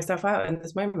stress myself out in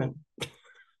this moment.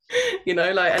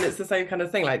 Like, and it's the same kind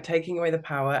of thing, like taking away the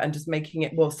power and just making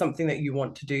it, well, something that you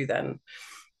want to do then.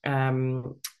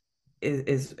 Um,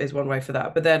 is one way for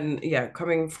that. But then, yeah,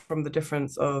 coming from the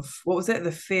difference of what was it,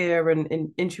 the fear and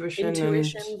intuition and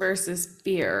Intuition versus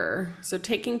fear. So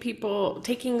taking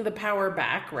the power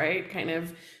back, right? Kind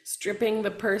of stripping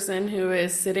the person who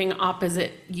is sitting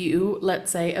opposite you, let's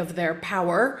say, of their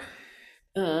power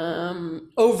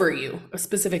over you,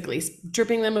 specifically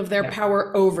stripping them of their yeah,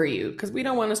 power over you, because we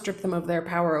don't want to strip them of their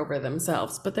power over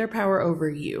themselves, but their power over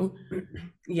you.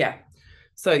 yeah.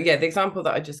 So yeah, the example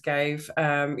that I just gave,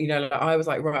 like I was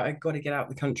like, right, I got to get out of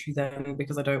the country then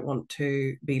because I don't want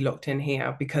to be locked in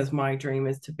here because my dream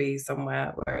is to be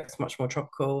somewhere where it's much more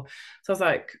tropical. So I was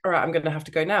like, all right, I'm going to have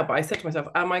to go now. But I said to myself,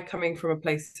 am I coming from a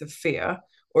place of fear,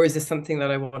 or is this something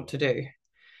that I want to do?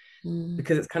 Mm,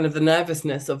 Because it's kind of the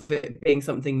nervousness of it being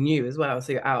something new as well.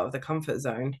 So you're out of the comfort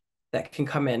zone that can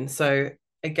come in. So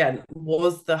again,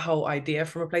 was the whole idea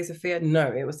from a place of fear?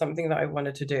 No, it was something that I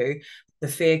wanted to do. The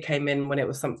fear came in when it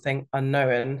was something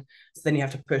unknown. So then you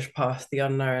have to push past the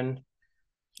unknown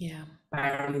yeah.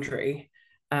 boundary.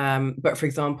 But for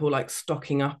example, like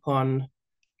stocking up on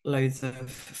loads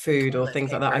of food or Toilet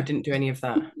things like that, I paper. didn't do any of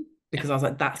that Yeah. because I was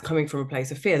like, that's coming from a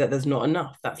place of fear that there's not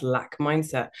enough. That's lack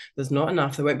mindset. There's not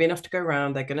enough. There won't be enough to go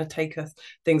around. They're going to take us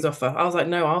things off. I was like,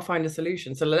 no, I'll find a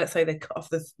solution. So let's say they cut off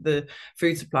the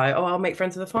food supply. Oh, I'll make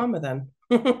friends with a farmer then.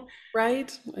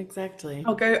 Right? Exactly.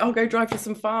 I'll go drive to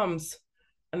some farms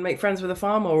and make friends with a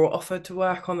farmer or offer to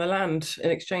work on the land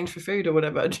in exchange for food or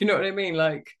whatever. Do you know what I mean?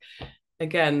 Like,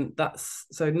 again, that's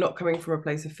so not coming from a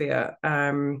place of fear.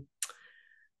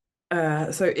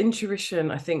 So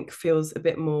intuition, I think, feels a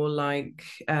bit more like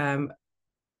a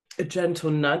gentle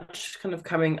nudge kind of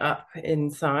coming up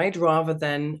inside rather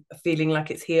than feeling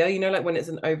like it's here, like when it's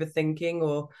an overthinking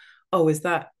or, oh, is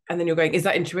that, and then you're going, is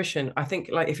that intuition? I think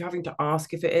like if you're having to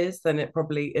ask if it is, then it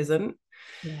probably isn't.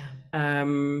 Yeah.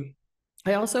 Um,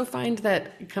 I also find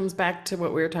that it comes back to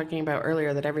what we were talking about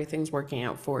earlier, that everything's working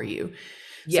out for you.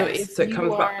 So if yes, so it you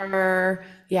comes back. are,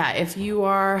 yeah, if you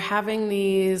are having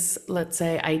these, let's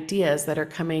say, ideas that are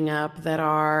coming up that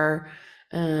are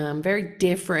very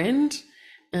different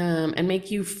and make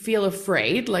you feel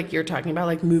afraid, like you're talking about,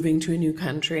 like moving to a new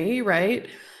country, right?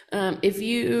 If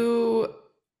you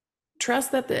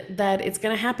trust that it's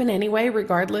going to happen anyway,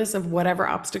 regardless of whatever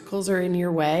obstacles are in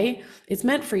your way, it's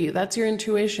meant for you. That's your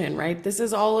intuition, right? This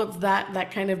is all of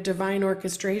that kind of divine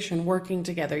orchestration working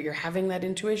together. You're having that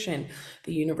intuition.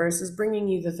 The universe is bringing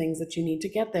you the things that you need to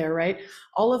get there, right?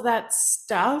 All of that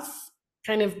stuff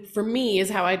kind of, for me,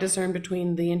 is how I discern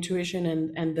between the intuition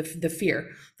and the fear,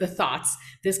 the thoughts,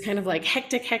 this kind of like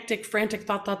hectic frantic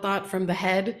thought from the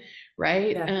head,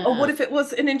 right? Yeah. Oh, what if it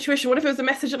was an intuition? What if it was a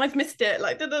message and I've missed it?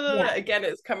 Like, da, da, da, da. Yeah, Again,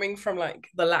 it's coming from like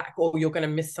the lack, or you're going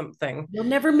to miss something. you'll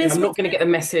never miss I'm not what's going to meant get the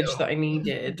for message you. that I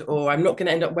needed, or I'm not going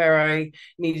to end up where I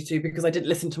needed to because I didn't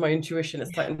listen to my intuition.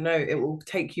 It's like, no, it will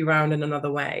take you round in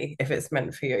another way if it's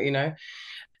meant for you. Yes,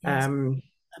 Um,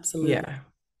 absolutely. yeah.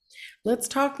 Let's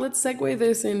segue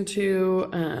this into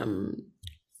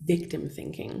victim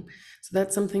thinking. So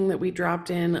that's something that we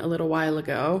dropped in a little while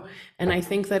ago. And I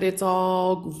think that it's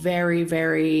all very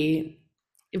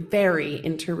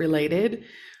interrelated.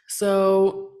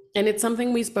 So, and it's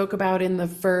something we spoke about in the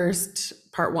first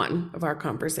part one of our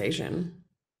conversation.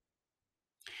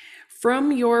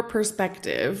 From your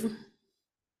perspective,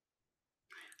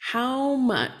 how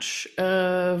much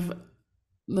of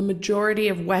the majority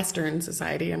of Western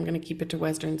society, I'm going to keep it to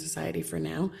Western society for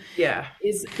now, Yeah.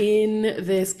 is in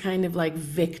this kind of like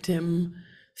victim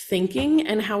thinking,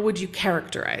 and how would you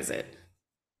characterize it?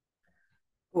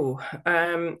 Oh,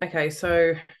 okay.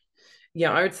 So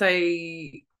yeah, I would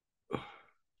say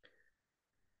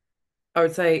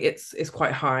it's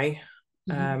quite high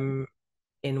Mhm. um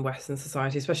in Western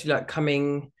society, especially like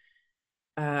coming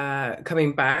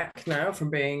back now from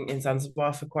being in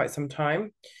Zanzibar for quite some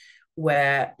time,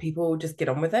 where people just get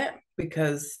on with it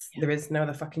because Yeah. there is no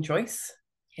other fucking choice.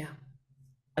 Yeah.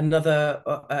 Another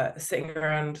sitting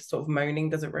around sort of moaning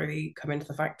doesn't really come into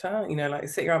the factor, like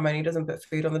sitting around moaning doesn't put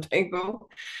food on the table.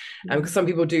 And because Mhm. some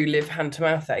people do live hand to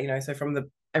mouth there, so from the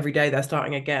every day they're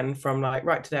starting again from like,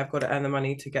 right, today I've got to earn the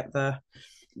money to get the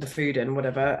food in,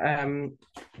 whatever.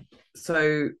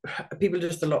 So people are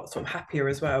just a lot sort of happier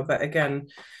as well. But again,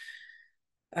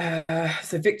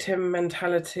 so victim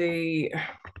mentality,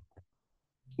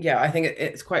 yeah, I think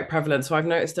it's quite prevalent. So I've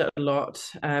noticed it a lot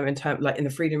in terms like in the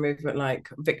freedom movement, like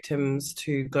victims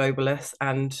to globalists,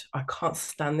 and I can't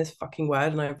stand this fucking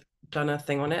word, and I've done a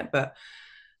thing on it, but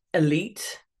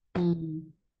elite.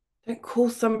 Mm. Don't call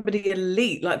somebody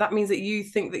elite. Like that means that you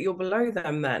think that you're below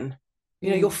them then.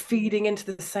 You're Mm. feeding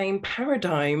into the same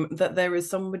paradigm that there is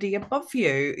somebody above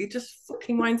you. It just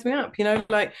fucking winds me up,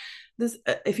 like there's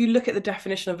if you look at the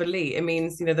definition of elite, it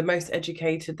means, the most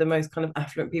educated, the most kind of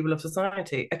affluent people of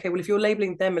society. Okay, well, if you're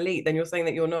labeling them elite, then you're saying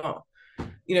that you're not.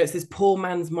 It's this poor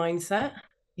man's mindset.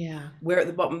 Yeah. We're at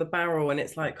the bottom of the barrel and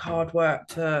it's like hard work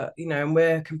to, and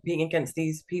we're competing against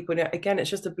these people. And again, it's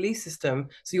just a belief system.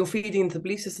 So you're feeding into the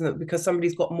belief system that because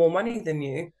somebody's got more money than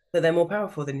you, that they're more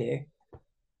powerful than you.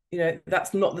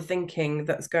 That's not the thinking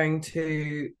that's going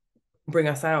to bring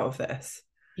us out of this.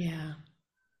 Yeah.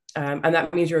 And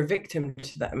that means you're a victim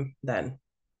to them then.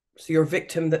 So you're a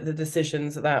victim that the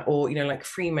decisions that, or, like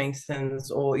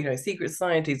Freemasons or, secret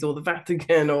societies or the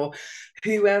Vatican or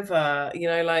whoever,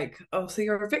 like, oh, so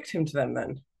you're a victim to them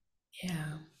then.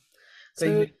 Yeah. So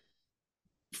So you,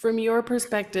 from your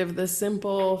perspective, the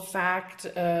simple fact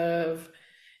of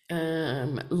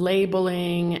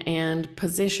labeling and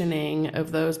positioning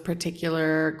of those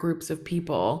particular groups of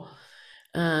people,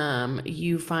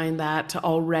 you find that to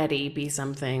already be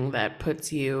something that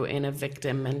puts you in a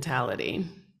victim mentality.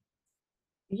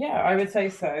 yeah, I would say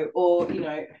so. Or,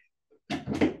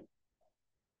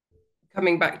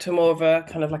 coming back to more of a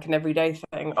kind of like an everyday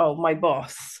thing. Oh, my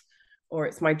boss, or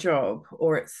it's my job,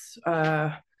 or it's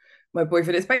my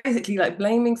boyfriend. It's basically like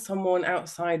blaming someone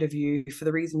outside of you for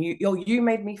the reason you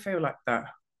made me feel like that.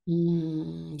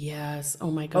 Mm, yes. Oh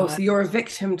my Oh, God. so you're a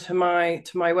victim to my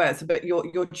words, but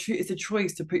it's a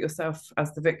choice to put yourself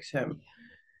as the victim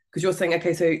because you're saying,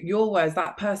 okay, so your words,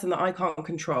 that person that I can't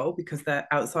control because they're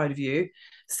outside of you,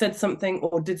 said something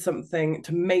or did something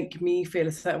to make me feel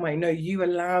a certain way. No, you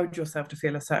allowed yourself to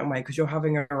feel a certain way because you're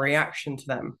having a reaction to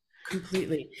them.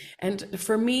 Completely. And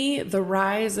for me, the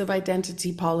rise of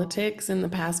identity politics in the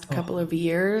past couple Oh, of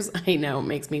years, I know it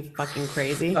makes me fucking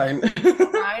crazy. don't.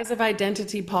 Rise of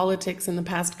identity politics in the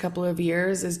past couple of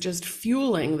years is just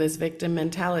fueling this victim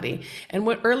mentality. And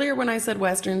what earlier when I said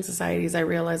Western societies, I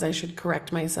realized I should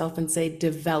correct myself and say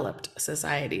developed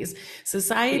societies. Yeah.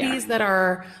 Societies that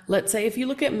are, let's say, if you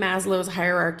look at Maslow's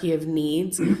hierarchy of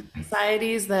needs,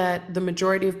 societies that the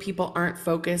majority of people aren't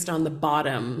focused on the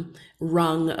bottom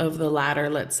rung of the ladder,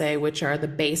 let's say, which are the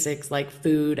basics like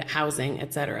food, housing,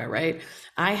 etc., right?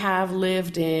 I have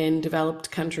lived in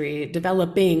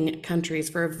developing countries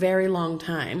for a very long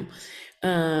time,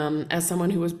 as someone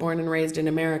who was born and raised in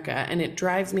America. And it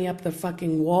drives me up the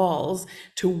fucking walls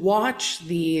to watch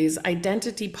these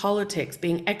identity politics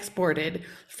being exported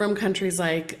from countries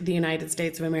like the United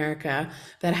States of America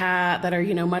that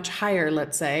are, much higher,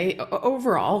 let's say,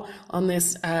 overall on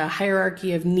this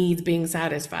hierarchy of needs being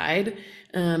satisfied.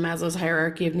 Maslow's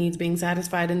hierarchy of needs being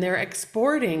satisfied, and they're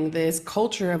exporting this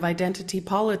culture of identity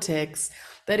politics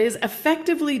that is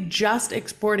effectively just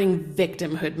exporting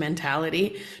victimhood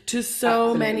mentality to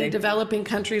so many Absolutely. developing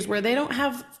countries where they don't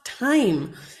have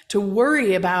time to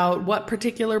worry about what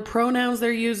particular pronouns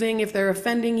they're using if they're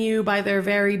offending you by their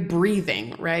very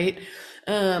breathing, right?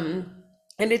 And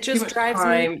it Too just much drives me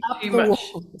time, up too the much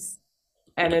walls.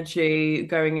 energy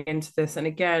going into this. And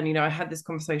again, I had this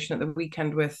conversation at the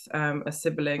weekend with a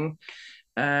sibling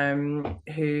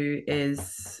who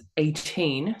is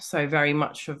 18. So very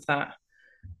much of that,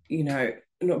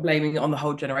 not blaming it on the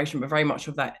whole generation, but very much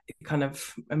of that kind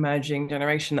of emerging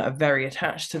generation that are very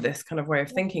attached to this kind of way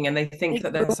of thinking. And they think They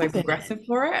that grew they're so up in it. progressive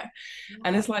for it.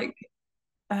 And it's like,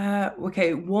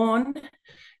 okay, one,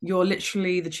 you're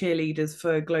literally the cheerleaders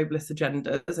for globalist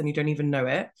agendas and you don't even know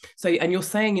it. So, and you're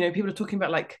saying, people are talking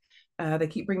about like, they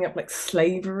keep bringing up like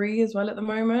slavery as well at the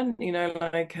moment,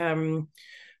 like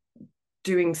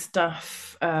doing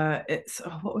stuff. It's,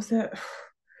 what was it?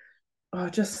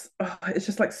 it's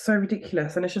just like so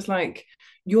ridiculous. And it's just like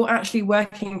you're actually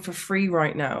working for free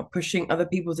right now, pushing other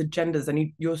people's agendas,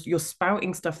 and you're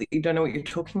spouting stuff that you don't know what you're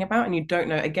talking about, and you don't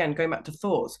know. Again, going back to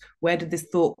thoughts, where did this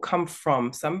thought come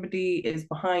from? Somebody is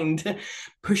behind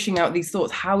pushing out these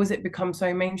thoughts. How has it become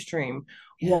so mainstream?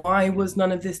 Yeah. Why was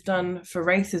none of this done for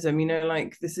racism?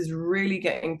 Like this is really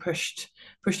getting pushed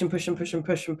and pushed and pushed and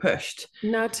pushed and pushed.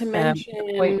 Not to To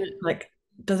the point, mention, like,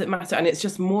 does it matter? And it's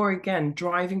just more again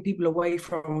driving people away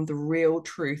from the real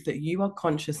truth that you are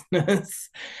consciousness,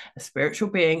 a spiritual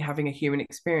being having a human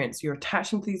experience. You're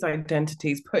attaching to these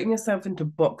identities, putting yourself into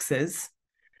boxes,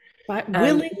 by and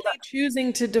willingly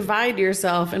choosing to divide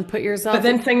yourself and put but yourself in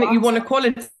then a saying that you box. want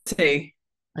equality.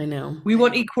 I know. We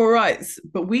want equal rights,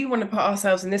 but we want to put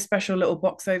ourselves in this special little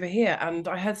box over here. And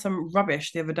I heard some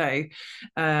rubbish the other day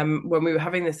when we were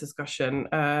having this discussion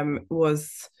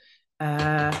was,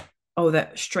 oh,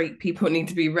 that straight people need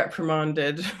to be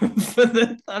reprimanded for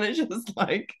this. And it's just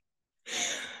like,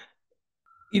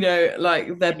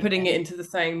 like they're putting it into the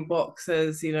same box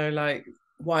as, like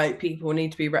white people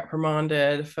need to be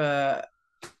reprimanded for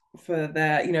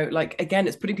their, like again,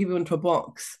 it's putting people into a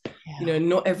box. Yeah.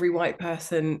 Not every white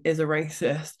person is a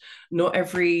racist, not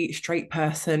every straight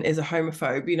person is a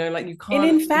homophobe. Like you And in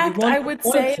can't, you fact, want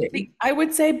equality. I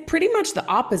would say pretty much the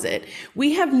opposite.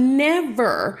 We have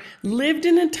never lived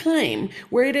in a time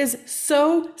where it is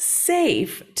so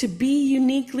safe to be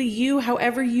uniquely you,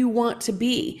 however you want to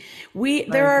be. I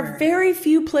There are agree. very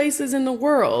few places in the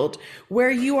world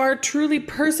where you are truly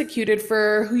persecuted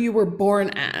for who you were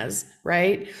born as,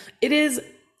 right? It is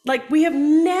like we have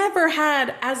never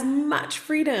had as much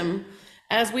freedom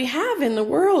as we have in the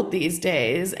world these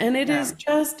days, and it is Yeah.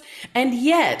 just, and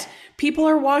yet people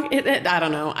are walking I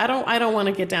don't know, I don't want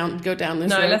to go down this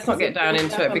No, road let's not because get it down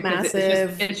brings into up it a because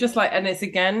massive, it's just like, and it's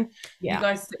again, you yeah,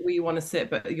 guys sit where you want to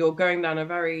sit, but you're going down a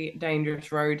very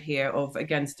dangerous road here of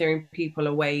again steering people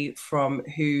away from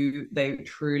who they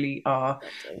truly are.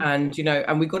 exactly.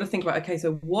 And we got to think about, okay,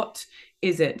 so what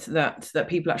is it that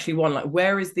people actually want? Like,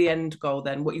 where is the end goal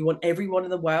then? What, you want everyone in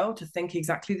the world to think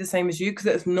exactly the same as you? Because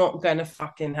it's not going to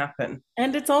fucking happen.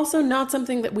 And it's also not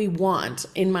something that we want,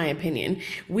 in my opinion.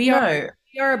 we are No.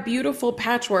 we are a beautiful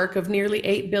patchwork of nearly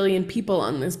 8 billion people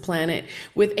on this planet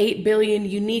with 8 billion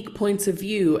unique points of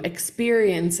view,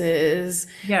 experiences,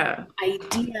 Yeah.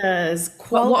 ideas, But what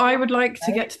quality, I would like to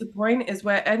right? get to the point is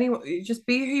where anyone, you just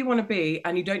be who you want to be,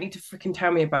 and you don't need to freaking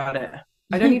tell me about it.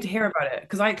 I don't need to hear about it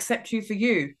because I accept you for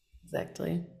you.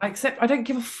 Exactly. I don't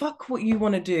give a fuck what you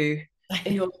want to do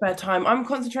in your spare time. I'm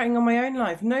concentrating on my own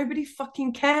life. Nobody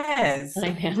fucking cares,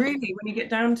 I know. really, when you get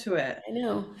down to it. I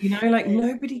know. Like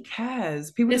nobody cares.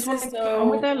 People just This want is to get on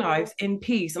with so, their lives in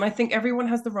peace. And I think everyone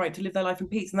has the right to live their life in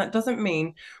peace. And that doesn't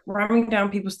mean ramming down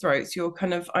people's throats your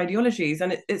kind of ideologies.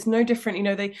 And it's no different,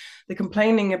 they're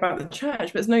complaining about the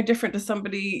church, but it's no different to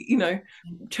somebody,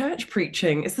 church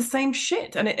preaching. It's the same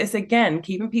shit. And it is again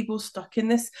keeping people stuck in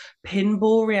this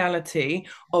pinball reality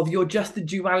of you're just the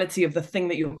duality of the thing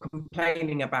that you're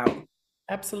complaining about.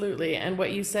 absolutely. And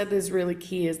what you said is really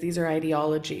key is these are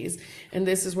ideologies. And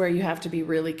this is where you have to be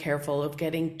really careful of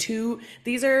getting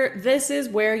this is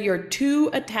where you're too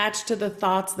attached to the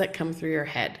thoughts that come through your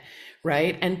head,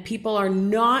 right? And people are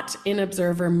not in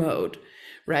observer mode,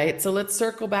 right? So let's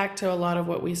circle back to a lot of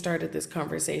what we started this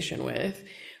conversation with.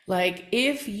 Like,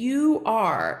 if you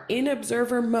are in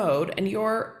observer mode and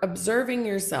you're observing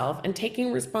yourself and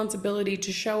taking responsibility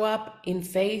to show up in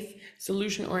faith,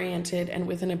 solution oriented, and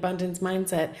with an abundance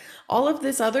mindset, all of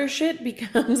this other shit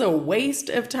becomes a waste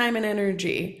of time and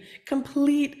energy.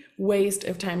 Complete waste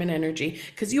of time and energy.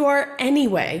 Because you are,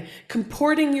 anyway,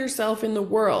 comporting yourself in the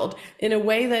world in a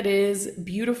way that is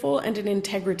beautiful and in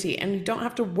integrity. And you don't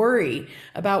have to worry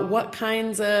about what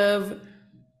kinds of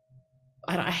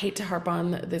I hate to harp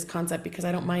on this concept because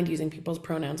I don't mind using people's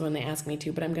pronouns when they ask me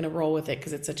to, but I'm going to roll with it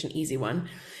because it's such an easy one.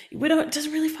 It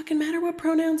doesn't really fucking matter what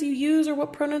pronouns you use or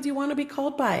what pronouns you want to be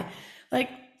called by.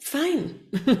 Like, fine.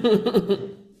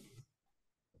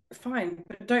 Fine,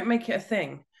 but don't make it a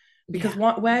thing. Because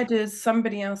Yeah. where does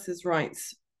somebody else's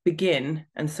rights begin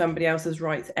and somebody else's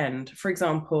rights end? For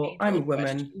example, I'm a Excellent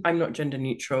woman, question. I'm not gender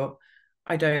neutral.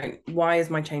 Why is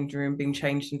my changing room being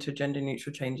changed into a gender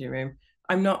neutral changing room?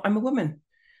 I'm a woman.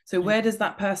 So where does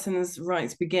that person's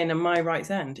rights begin and my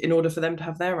rights end in order for them to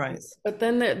have their rights? But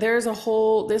then there's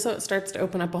this starts to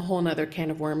open up a whole nother can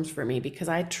of worms for me because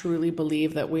I truly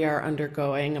believe that we are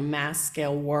undergoing a mass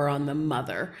scale war on the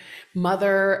mother.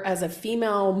 Mother as a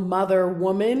female mother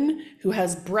woman who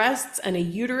has breasts and a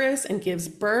uterus and gives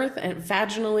birth and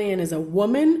vaginally and is a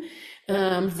woman,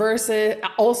 versus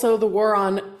also the war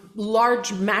on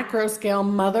large macro scale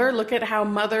mother. Look at how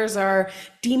mothers are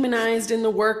demonized in the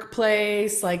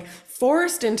workplace, like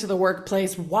forced into the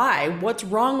workplace. Why? What's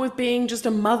wrong with being just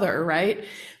a mother, right?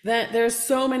 That there's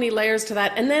so many layers to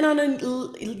that. And then on a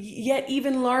yet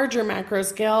even larger macro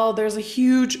scale, there's a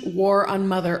huge war on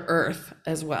Mother Earth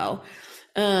as well.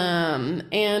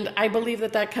 And I believe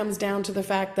that that comes down to the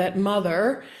fact that the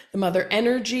mother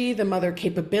energy, the mother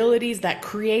capabilities, that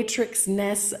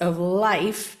creatrixness of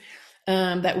life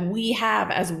that we have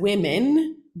as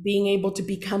women, being able to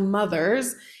become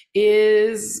mothers,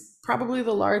 is probably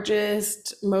the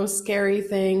largest, most scary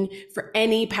thing for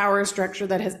any power structure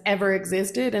that has ever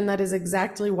existed. And that is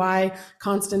exactly why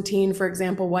Constantine, for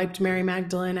example, wiped Mary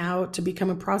Magdalene out to become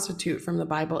a prostitute from the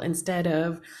Bible instead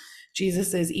of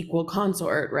Jesus's equal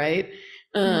consort, right?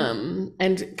 And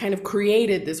kind of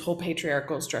created this whole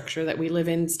patriarchal structure that we live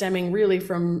in, stemming really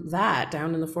from that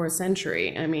down in the 4th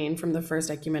century. I mean, from the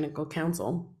first ecumenical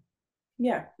council.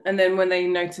 Yeah. And then when they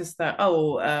notice that,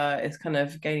 it's kind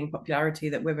of gaining popularity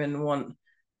that women want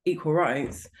equal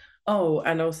rights. Oh,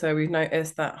 and also we've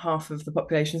noticed that half of the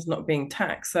population is not being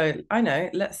taxed. So I know,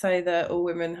 let's say that all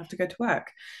women have to go to work.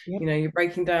 Yep. You're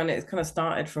breaking down, it's kind of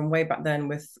started from way back then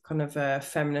with kind of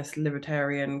feminist,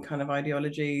 libertarian kind of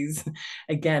ideologies.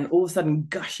 Again, all of a sudden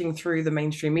gushing through the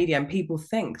mainstream media, and people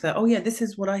think that, oh yeah, this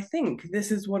is what I think.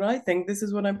 This is what I think. This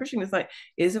is what I'm pushing. It's like,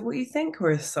 is it what you think,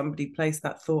 or has somebody placed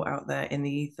that thought out there in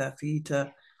the ether for you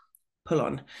to pull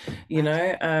on, you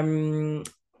know?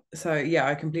 So yeah,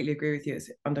 I completely agree with you.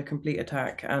 It's under complete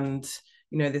attack. And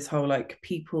this whole like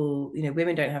people,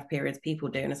 women don't have periods, people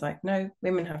do. And it's like, no,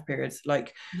 women have periods.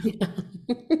 Like Yeah.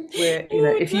 we're, Oh,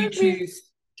 it if you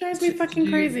choose drives me to fucking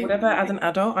do crazy. whatever as an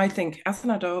adult, I think as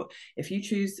an adult, if you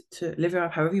choose to live your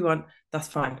life however you want, that's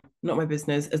fine. Not my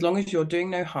business. As long as you're doing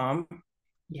no harm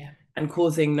Yeah. and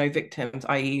causing no victims,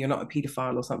 i.e., you're not a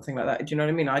paedophile or something like that. Do you know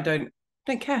what I mean? I don't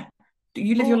care. Do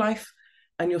you live your Well, life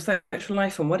and your sexual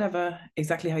life and whatever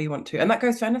exactly how you want to, and that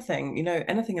goes for anything.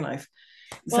 Anything in life.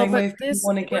 The well, same way but if this,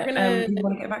 we're gonna, people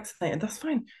want to get vaccinated, that's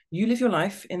fine. You live your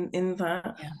life in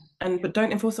that, yeah. and but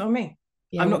don't enforce it on me.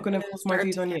 Yeah, I'm we're not going to going to force my start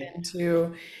views to on get you.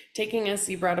 into taking us.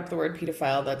 You brought up the word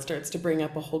pedophile. That starts to bring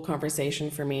up a whole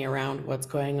conversation for me around what's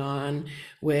going on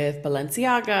with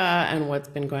Balenciaga and what's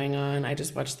been going on. I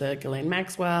just watched the Ghislaine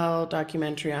Maxwell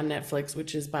documentary on Netflix,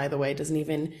 which is, by the way, doesn't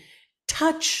even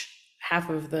touch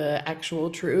half of the actual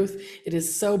truth. It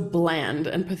is so bland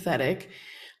and pathetic.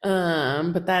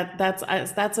 But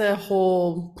that's a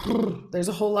whole there's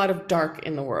a whole lot of dark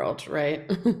in the world, right?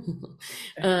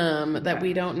 That we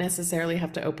Yeah. don't necessarily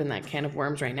have to open that can of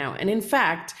worms right now. And in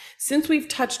fact, since we've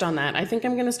touched on that, I think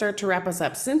I'm going to start to wrap us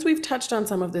up. Since we've touched on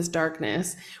some of this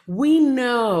darkness, we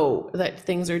know that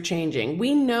things are changing.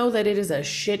 We know that it is a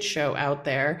shit show out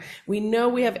there. We know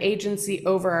we have agency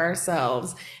over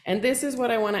ourselves. And this is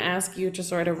what I want to ask you to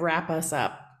sort of wrap us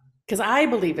up, because I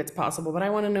believe it's possible, but I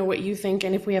want to know what you think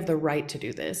and if we have the right to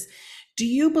do this. Do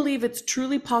you believe it's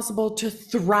truly possible to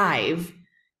thrive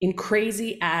in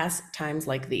crazy ass times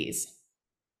like these?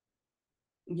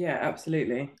 Yeah,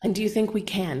 absolutely. And do you think we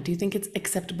can? Do you think it's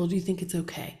acceptable? Do you think it's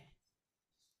okay?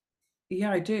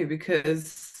 Yeah, I do,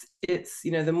 because it's,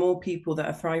 the more people that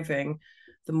are thriving,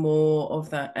 the more of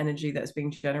that energy that's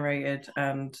being generated,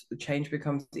 and change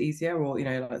becomes easier, or,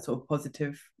 like sort of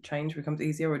positive change becomes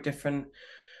easier, or different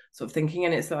sort of thinking.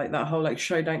 And it's like that whole like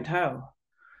show, don't tell.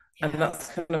 And Yeah. that's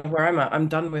kind of where I'm at. I'm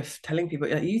done with telling people,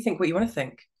 like, you think what you want to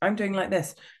think. I'm doing like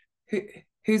this. Who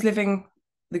who's living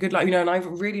the good life? And I've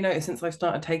really noticed since I've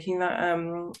started taking that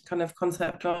kind of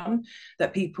concept on,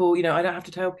 that people, I don't have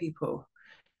to tell people.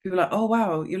 People are like, oh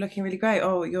wow, you're looking really great.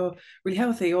 Oh, you're really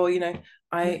healthy. Or,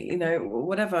 Yeah.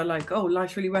 whatever, like, oh,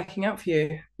 life's really working out for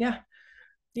you. Yeah.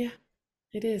 Yeah.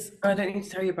 It is. I don't need to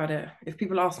tell you about it. If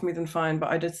people ask me, then fine.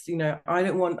 But I just, I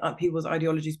don't want people's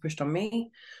ideologies pushed on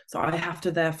me. So I have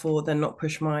to therefore then not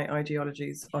push my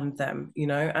ideologies on them,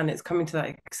 And it's coming to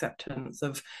that acceptance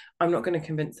of, I'm not going to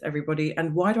convince everybody.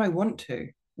 And why do I want to?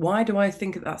 Why do I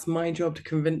think that that's my job to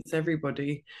convince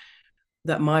everybody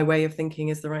that my way of thinking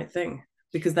is the right thing?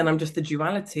 Because then I'm just the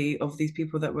duality of these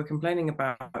people that we're complaining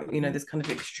about, this kind of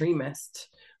extremist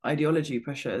ideology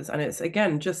pushers. And it's,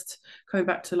 again, just coming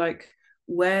back to like,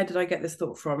 where did I get this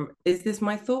thought from? Is this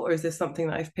my thought, or is this something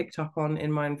that I've picked up on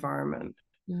in my environment?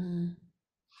 Mm.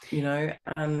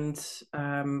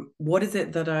 And what is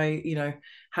it that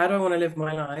how do I want to live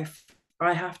my life?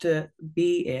 I have to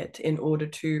be it in order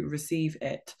to receive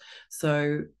it.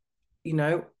 So, you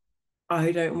know,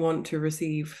 I don't want to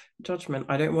receive judgment.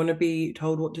 I don't want to be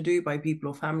told what to do by people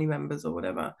or family members or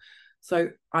whatever. So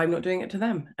I'm not doing it to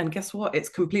them. And guess what?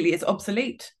 It's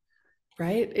obsolete.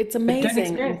 right? It's I don't amazing, in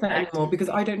experience that fact. anymore because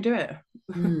I don't do it.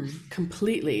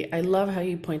 Completely. I love how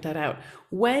you point that out.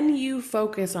 When you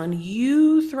focus on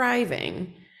you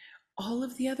thriving, all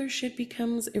of the other shit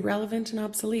becomes irrelevant and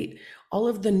obsolete. All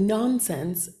of the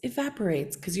nonsense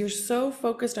evaporates because you're so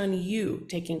focused on you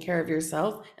taking care of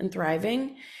yourself and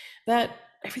thriving that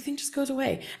everything just goes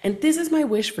away. And this is my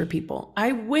wish for people.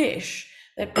 I wish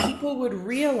that people would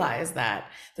realize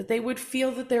that they would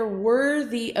feel that they're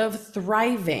worthy of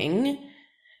thriving,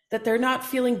 that they're not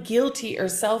feeling guilty or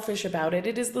selfish about it.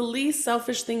 It is the least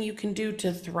selfish thing you can do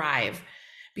to thrive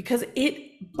because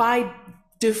it, by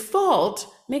default,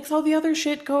 makes all the other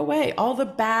shit go away. All the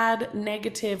bad,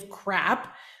 negative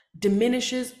crap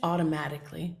diminishes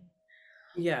automatically.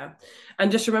 Yeah.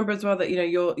 And just remember as well that,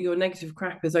 your negative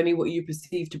crap is only what you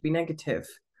perceive to be negative.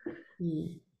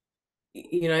 Mm.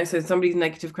 So somebody's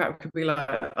negative crap could be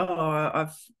like, oh,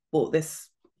 I've bought this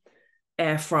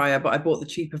air fryer, but I bought the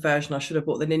cheaper version. I should have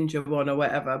bought the Ninja one or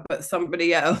whatever. But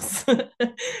somebody else,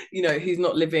 who's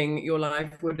not living your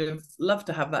life would have loved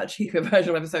to have that cheaper version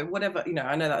or whatever. So whatever,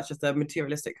 I know that's just a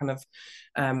materialistic kind of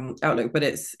outlook, but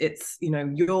it's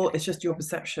just your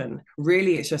perception.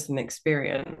 Really, it's just an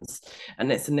experience.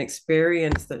 And it's an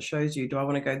experience that shows you, do I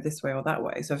want to go this way or that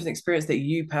way? So if it's an experience that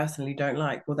you personally don't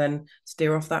like, well then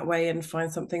steer off that way and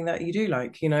find something that you do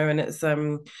like, and it's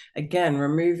again,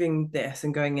 removing this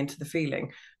and going into the feeling.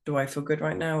 Do I feel good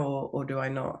right now, or do I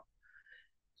not?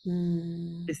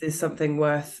 Mm. Is this something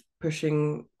worth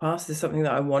pushing past? Is this something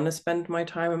that I want to spend my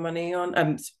time and money on,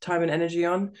 time and energy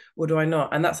on, or do I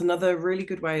not? And that's another really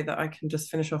good way that I can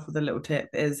just finish off with a little tip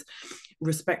is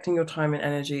respecting your time and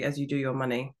energy as you do your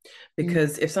money. Mm.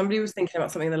 Because if somebody was thinking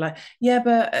about something, they're like, yeah,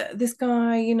 but this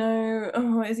guy,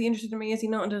 oh, is he interested in me? Is he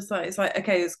not? And it's like,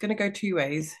 okay, it's going to go two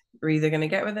ways. You're either going to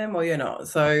get with him or you're not.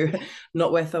 So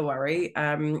not worth a worry.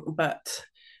 But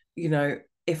you know,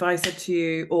 if I said to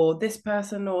you, or this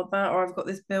person, or that, or I've got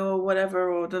this bill, or whatever,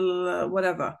 or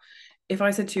whatever, if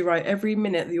I said to you, right, every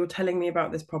minute that you're telling me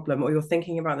about this problem or you're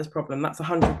thinking about this problem, that's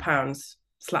 £100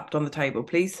 slapped on the table,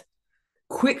 please.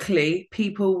 Quickly,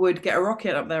 people would get a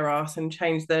rocket up their ass and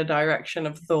change their direction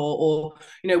of thought. Or,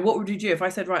 what would you do if I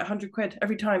said, right, 100 quid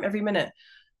every time, every minute?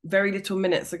 Very little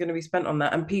minutes are going to be spent on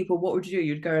that. And people, what would you do?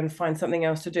 You'd go and find something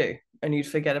else to do and you'd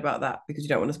forget about that because you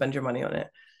don't want to spend your money on it.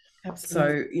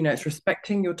 Absolutely. So, it's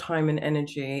respecting your time and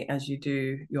energy as you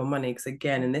do your money. Because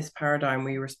again, in this paradigm,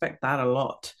 we respect that a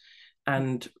lot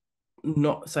and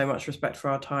not so much respect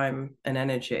for our time and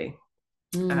energy.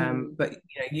 Mm. But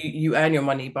you earn your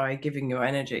money by giving your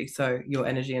energy, so your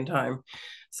energy and time.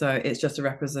 So it's just a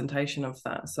representation of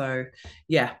that. So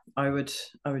yeah, I would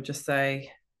just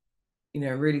say,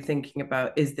 really thinking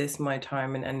about, is this my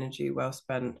time and energy well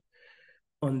spent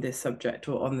on this subject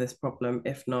or on this problem?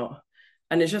 If not,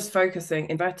 and it's just focusing,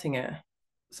 inverting it.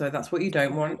 So that's what you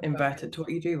don't want, invert it to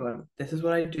what you do want. This is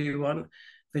what I do want,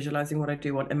 visualizing what I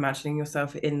do want, imagining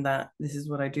yourself in that, this is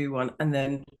what I do want, and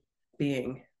then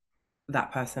being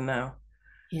that person now.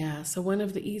 Yeah, so one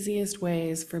of the easiest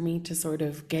ways for me to sort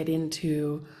of get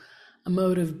into a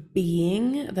mode of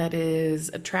being that is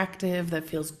attractive, that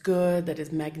feels good, that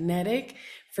is magnetic,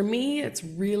 for me, it's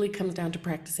really comes down to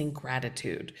practicing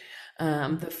gratitude.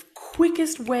 The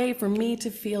quickest way for me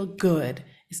to feel good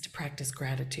is to practice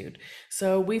gratitude.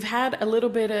 So we've had a little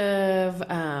bit of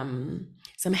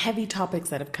some heavy topics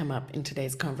that have come up in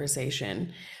today's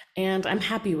conversation. And I'm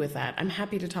happy with that. I'm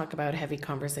happy to talk about heavy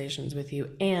conversations with you.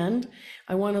 And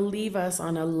I want to leave us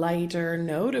on a lighter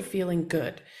note of feeling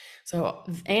good. So,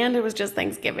 and it was just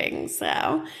Thanksgiving.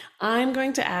 So I'm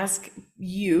going to ask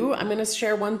you, I'm going to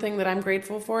share one thing that I'm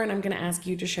grateful for, and I'm going to ask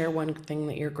you to share one thing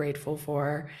that you're grateful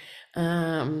for.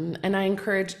 And I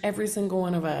encourage every single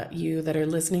one of you that are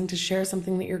listening to share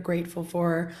something that you're grateful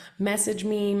for. Message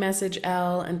me, message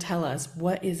Elle, and tell us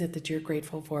what is it that you're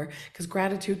grateful for, because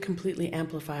gratitude completely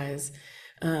amplifies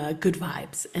good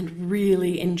vibes and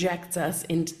really injects us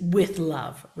in with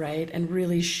love, right? And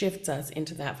really shifts us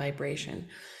into that vibration.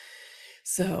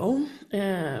 So,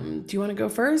 do you want to go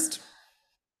first?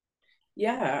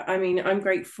 Yeah, I mean, I'm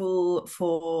grateful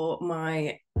for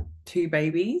my two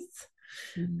babies.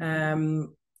 Mm.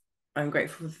 Um, I'm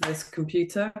grateful for this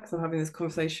computer because I'm having this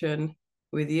conversation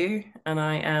with you. And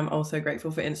I am also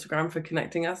grateful for Instagram for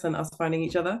connecting us and us finding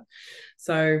each other.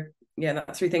 So, yeah,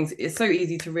 that's three things. It's so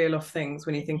easy to reel off things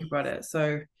when you think about it.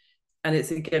 So, and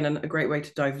it's again a great way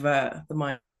to divert the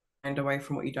mind away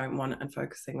from what you don't want and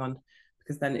focusing on,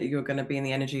 because then you're going to be in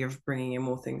the energy of bringing in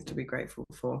more things to be grateful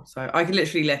for. So I could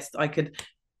literally list, and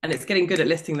it's getting good at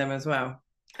listing them as well.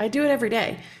 I do it every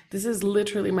day. This is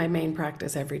literally my main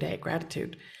practice every day,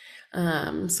 gratitude.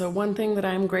 So one thing that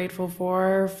I'm grateful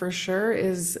for sure,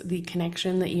 is the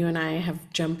connection that you and I have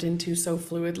jumped into so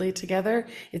fluidly together.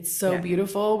 It's so Yeah.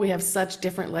 beautiful. We have such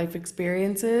different life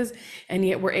experiences, and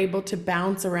yet we're able to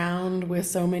bounce around with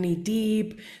so many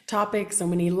deep topics, so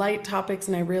many light topics,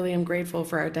 and I really am grateful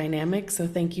for our dynamic. So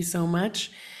thank you so much.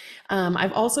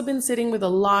 I've also been sitting with a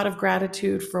lot of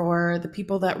gratitude for the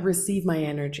people that receive my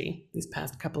energy these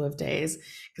past couple of days,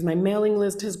 because my mailing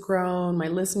list has grown, my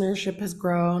listenership has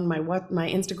grown, my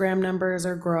Instagram numbers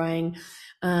are growing,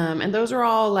 and those are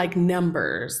all like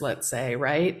numbers, let's say,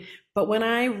 right? But when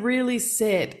I really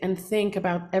sit and think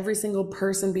about every single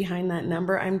person behind that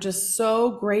number, I'm just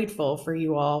so grateful for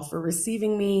you all for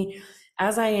receiving me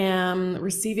as I am,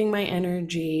 receiving my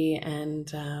energy, and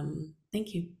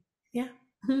thank you. Yeah.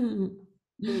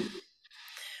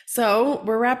 So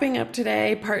we're wrapping up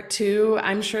today, part 2.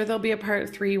 I'm sure there'll be a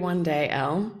part 3 one day,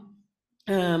 Elle.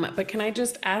 But can I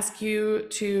just ask you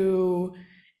to,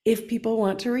 if people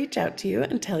want to reach out to you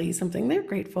and tell you something they're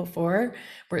grateful for,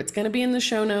 where it's going to be in the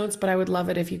show notes, but I would love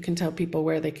it if you can tell people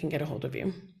where they can get a hold of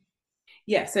you.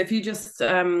 Yeah, so if you just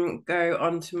go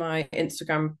onto my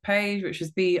Instagram page, which is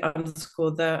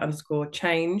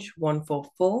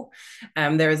B_the_change144,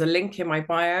 there is a link in my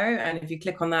bio. And if you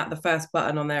click on that, the first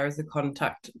button on there is the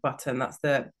contact button. That's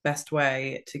the best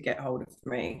way to get hold of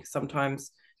me. Sometimes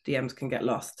DMs can get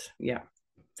lost. Yeah.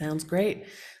 Sounds great.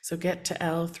 So get to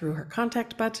Elle through her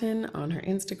contact button on her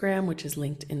Instagram, which is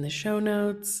linked in the show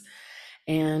notes.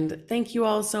 And thank you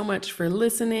all so much for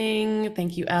listening.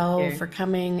 Thank you, Elle, for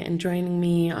coming and joining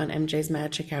me on MJ's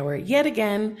Magic Hour yet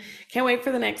again. Can't wait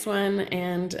for the next one.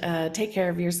 And take care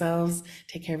of yourselves.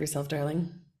 Take care of yourself,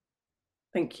 darling.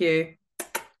 Thank you.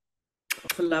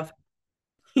 Lots of love.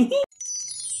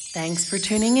 Thanks for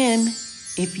tuning in.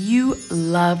 If you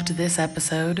loved this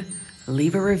episode,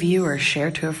 leave a review or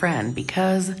share to a friend,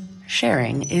 because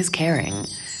sharing is caring.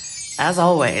 As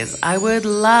always, I would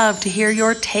love to hear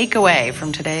your takeaway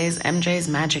from today's MJ's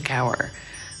Magic Hour.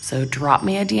 So drop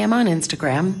me a DM on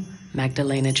Instagram,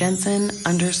 Magdalena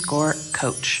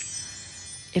Jensen_coach.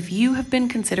 If you have been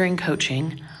considering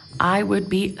coaching, I would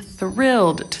be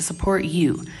thrilled to support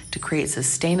you to create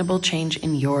sustainable change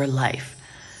in your life.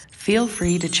 Feel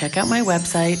free to check out my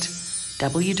website,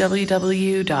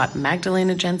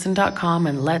 www.magdalenajensen.com,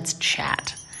 and let's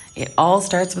chat. It all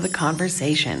starts with a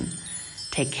conversation.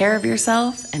 Take care of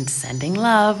yourself, and sending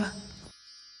love.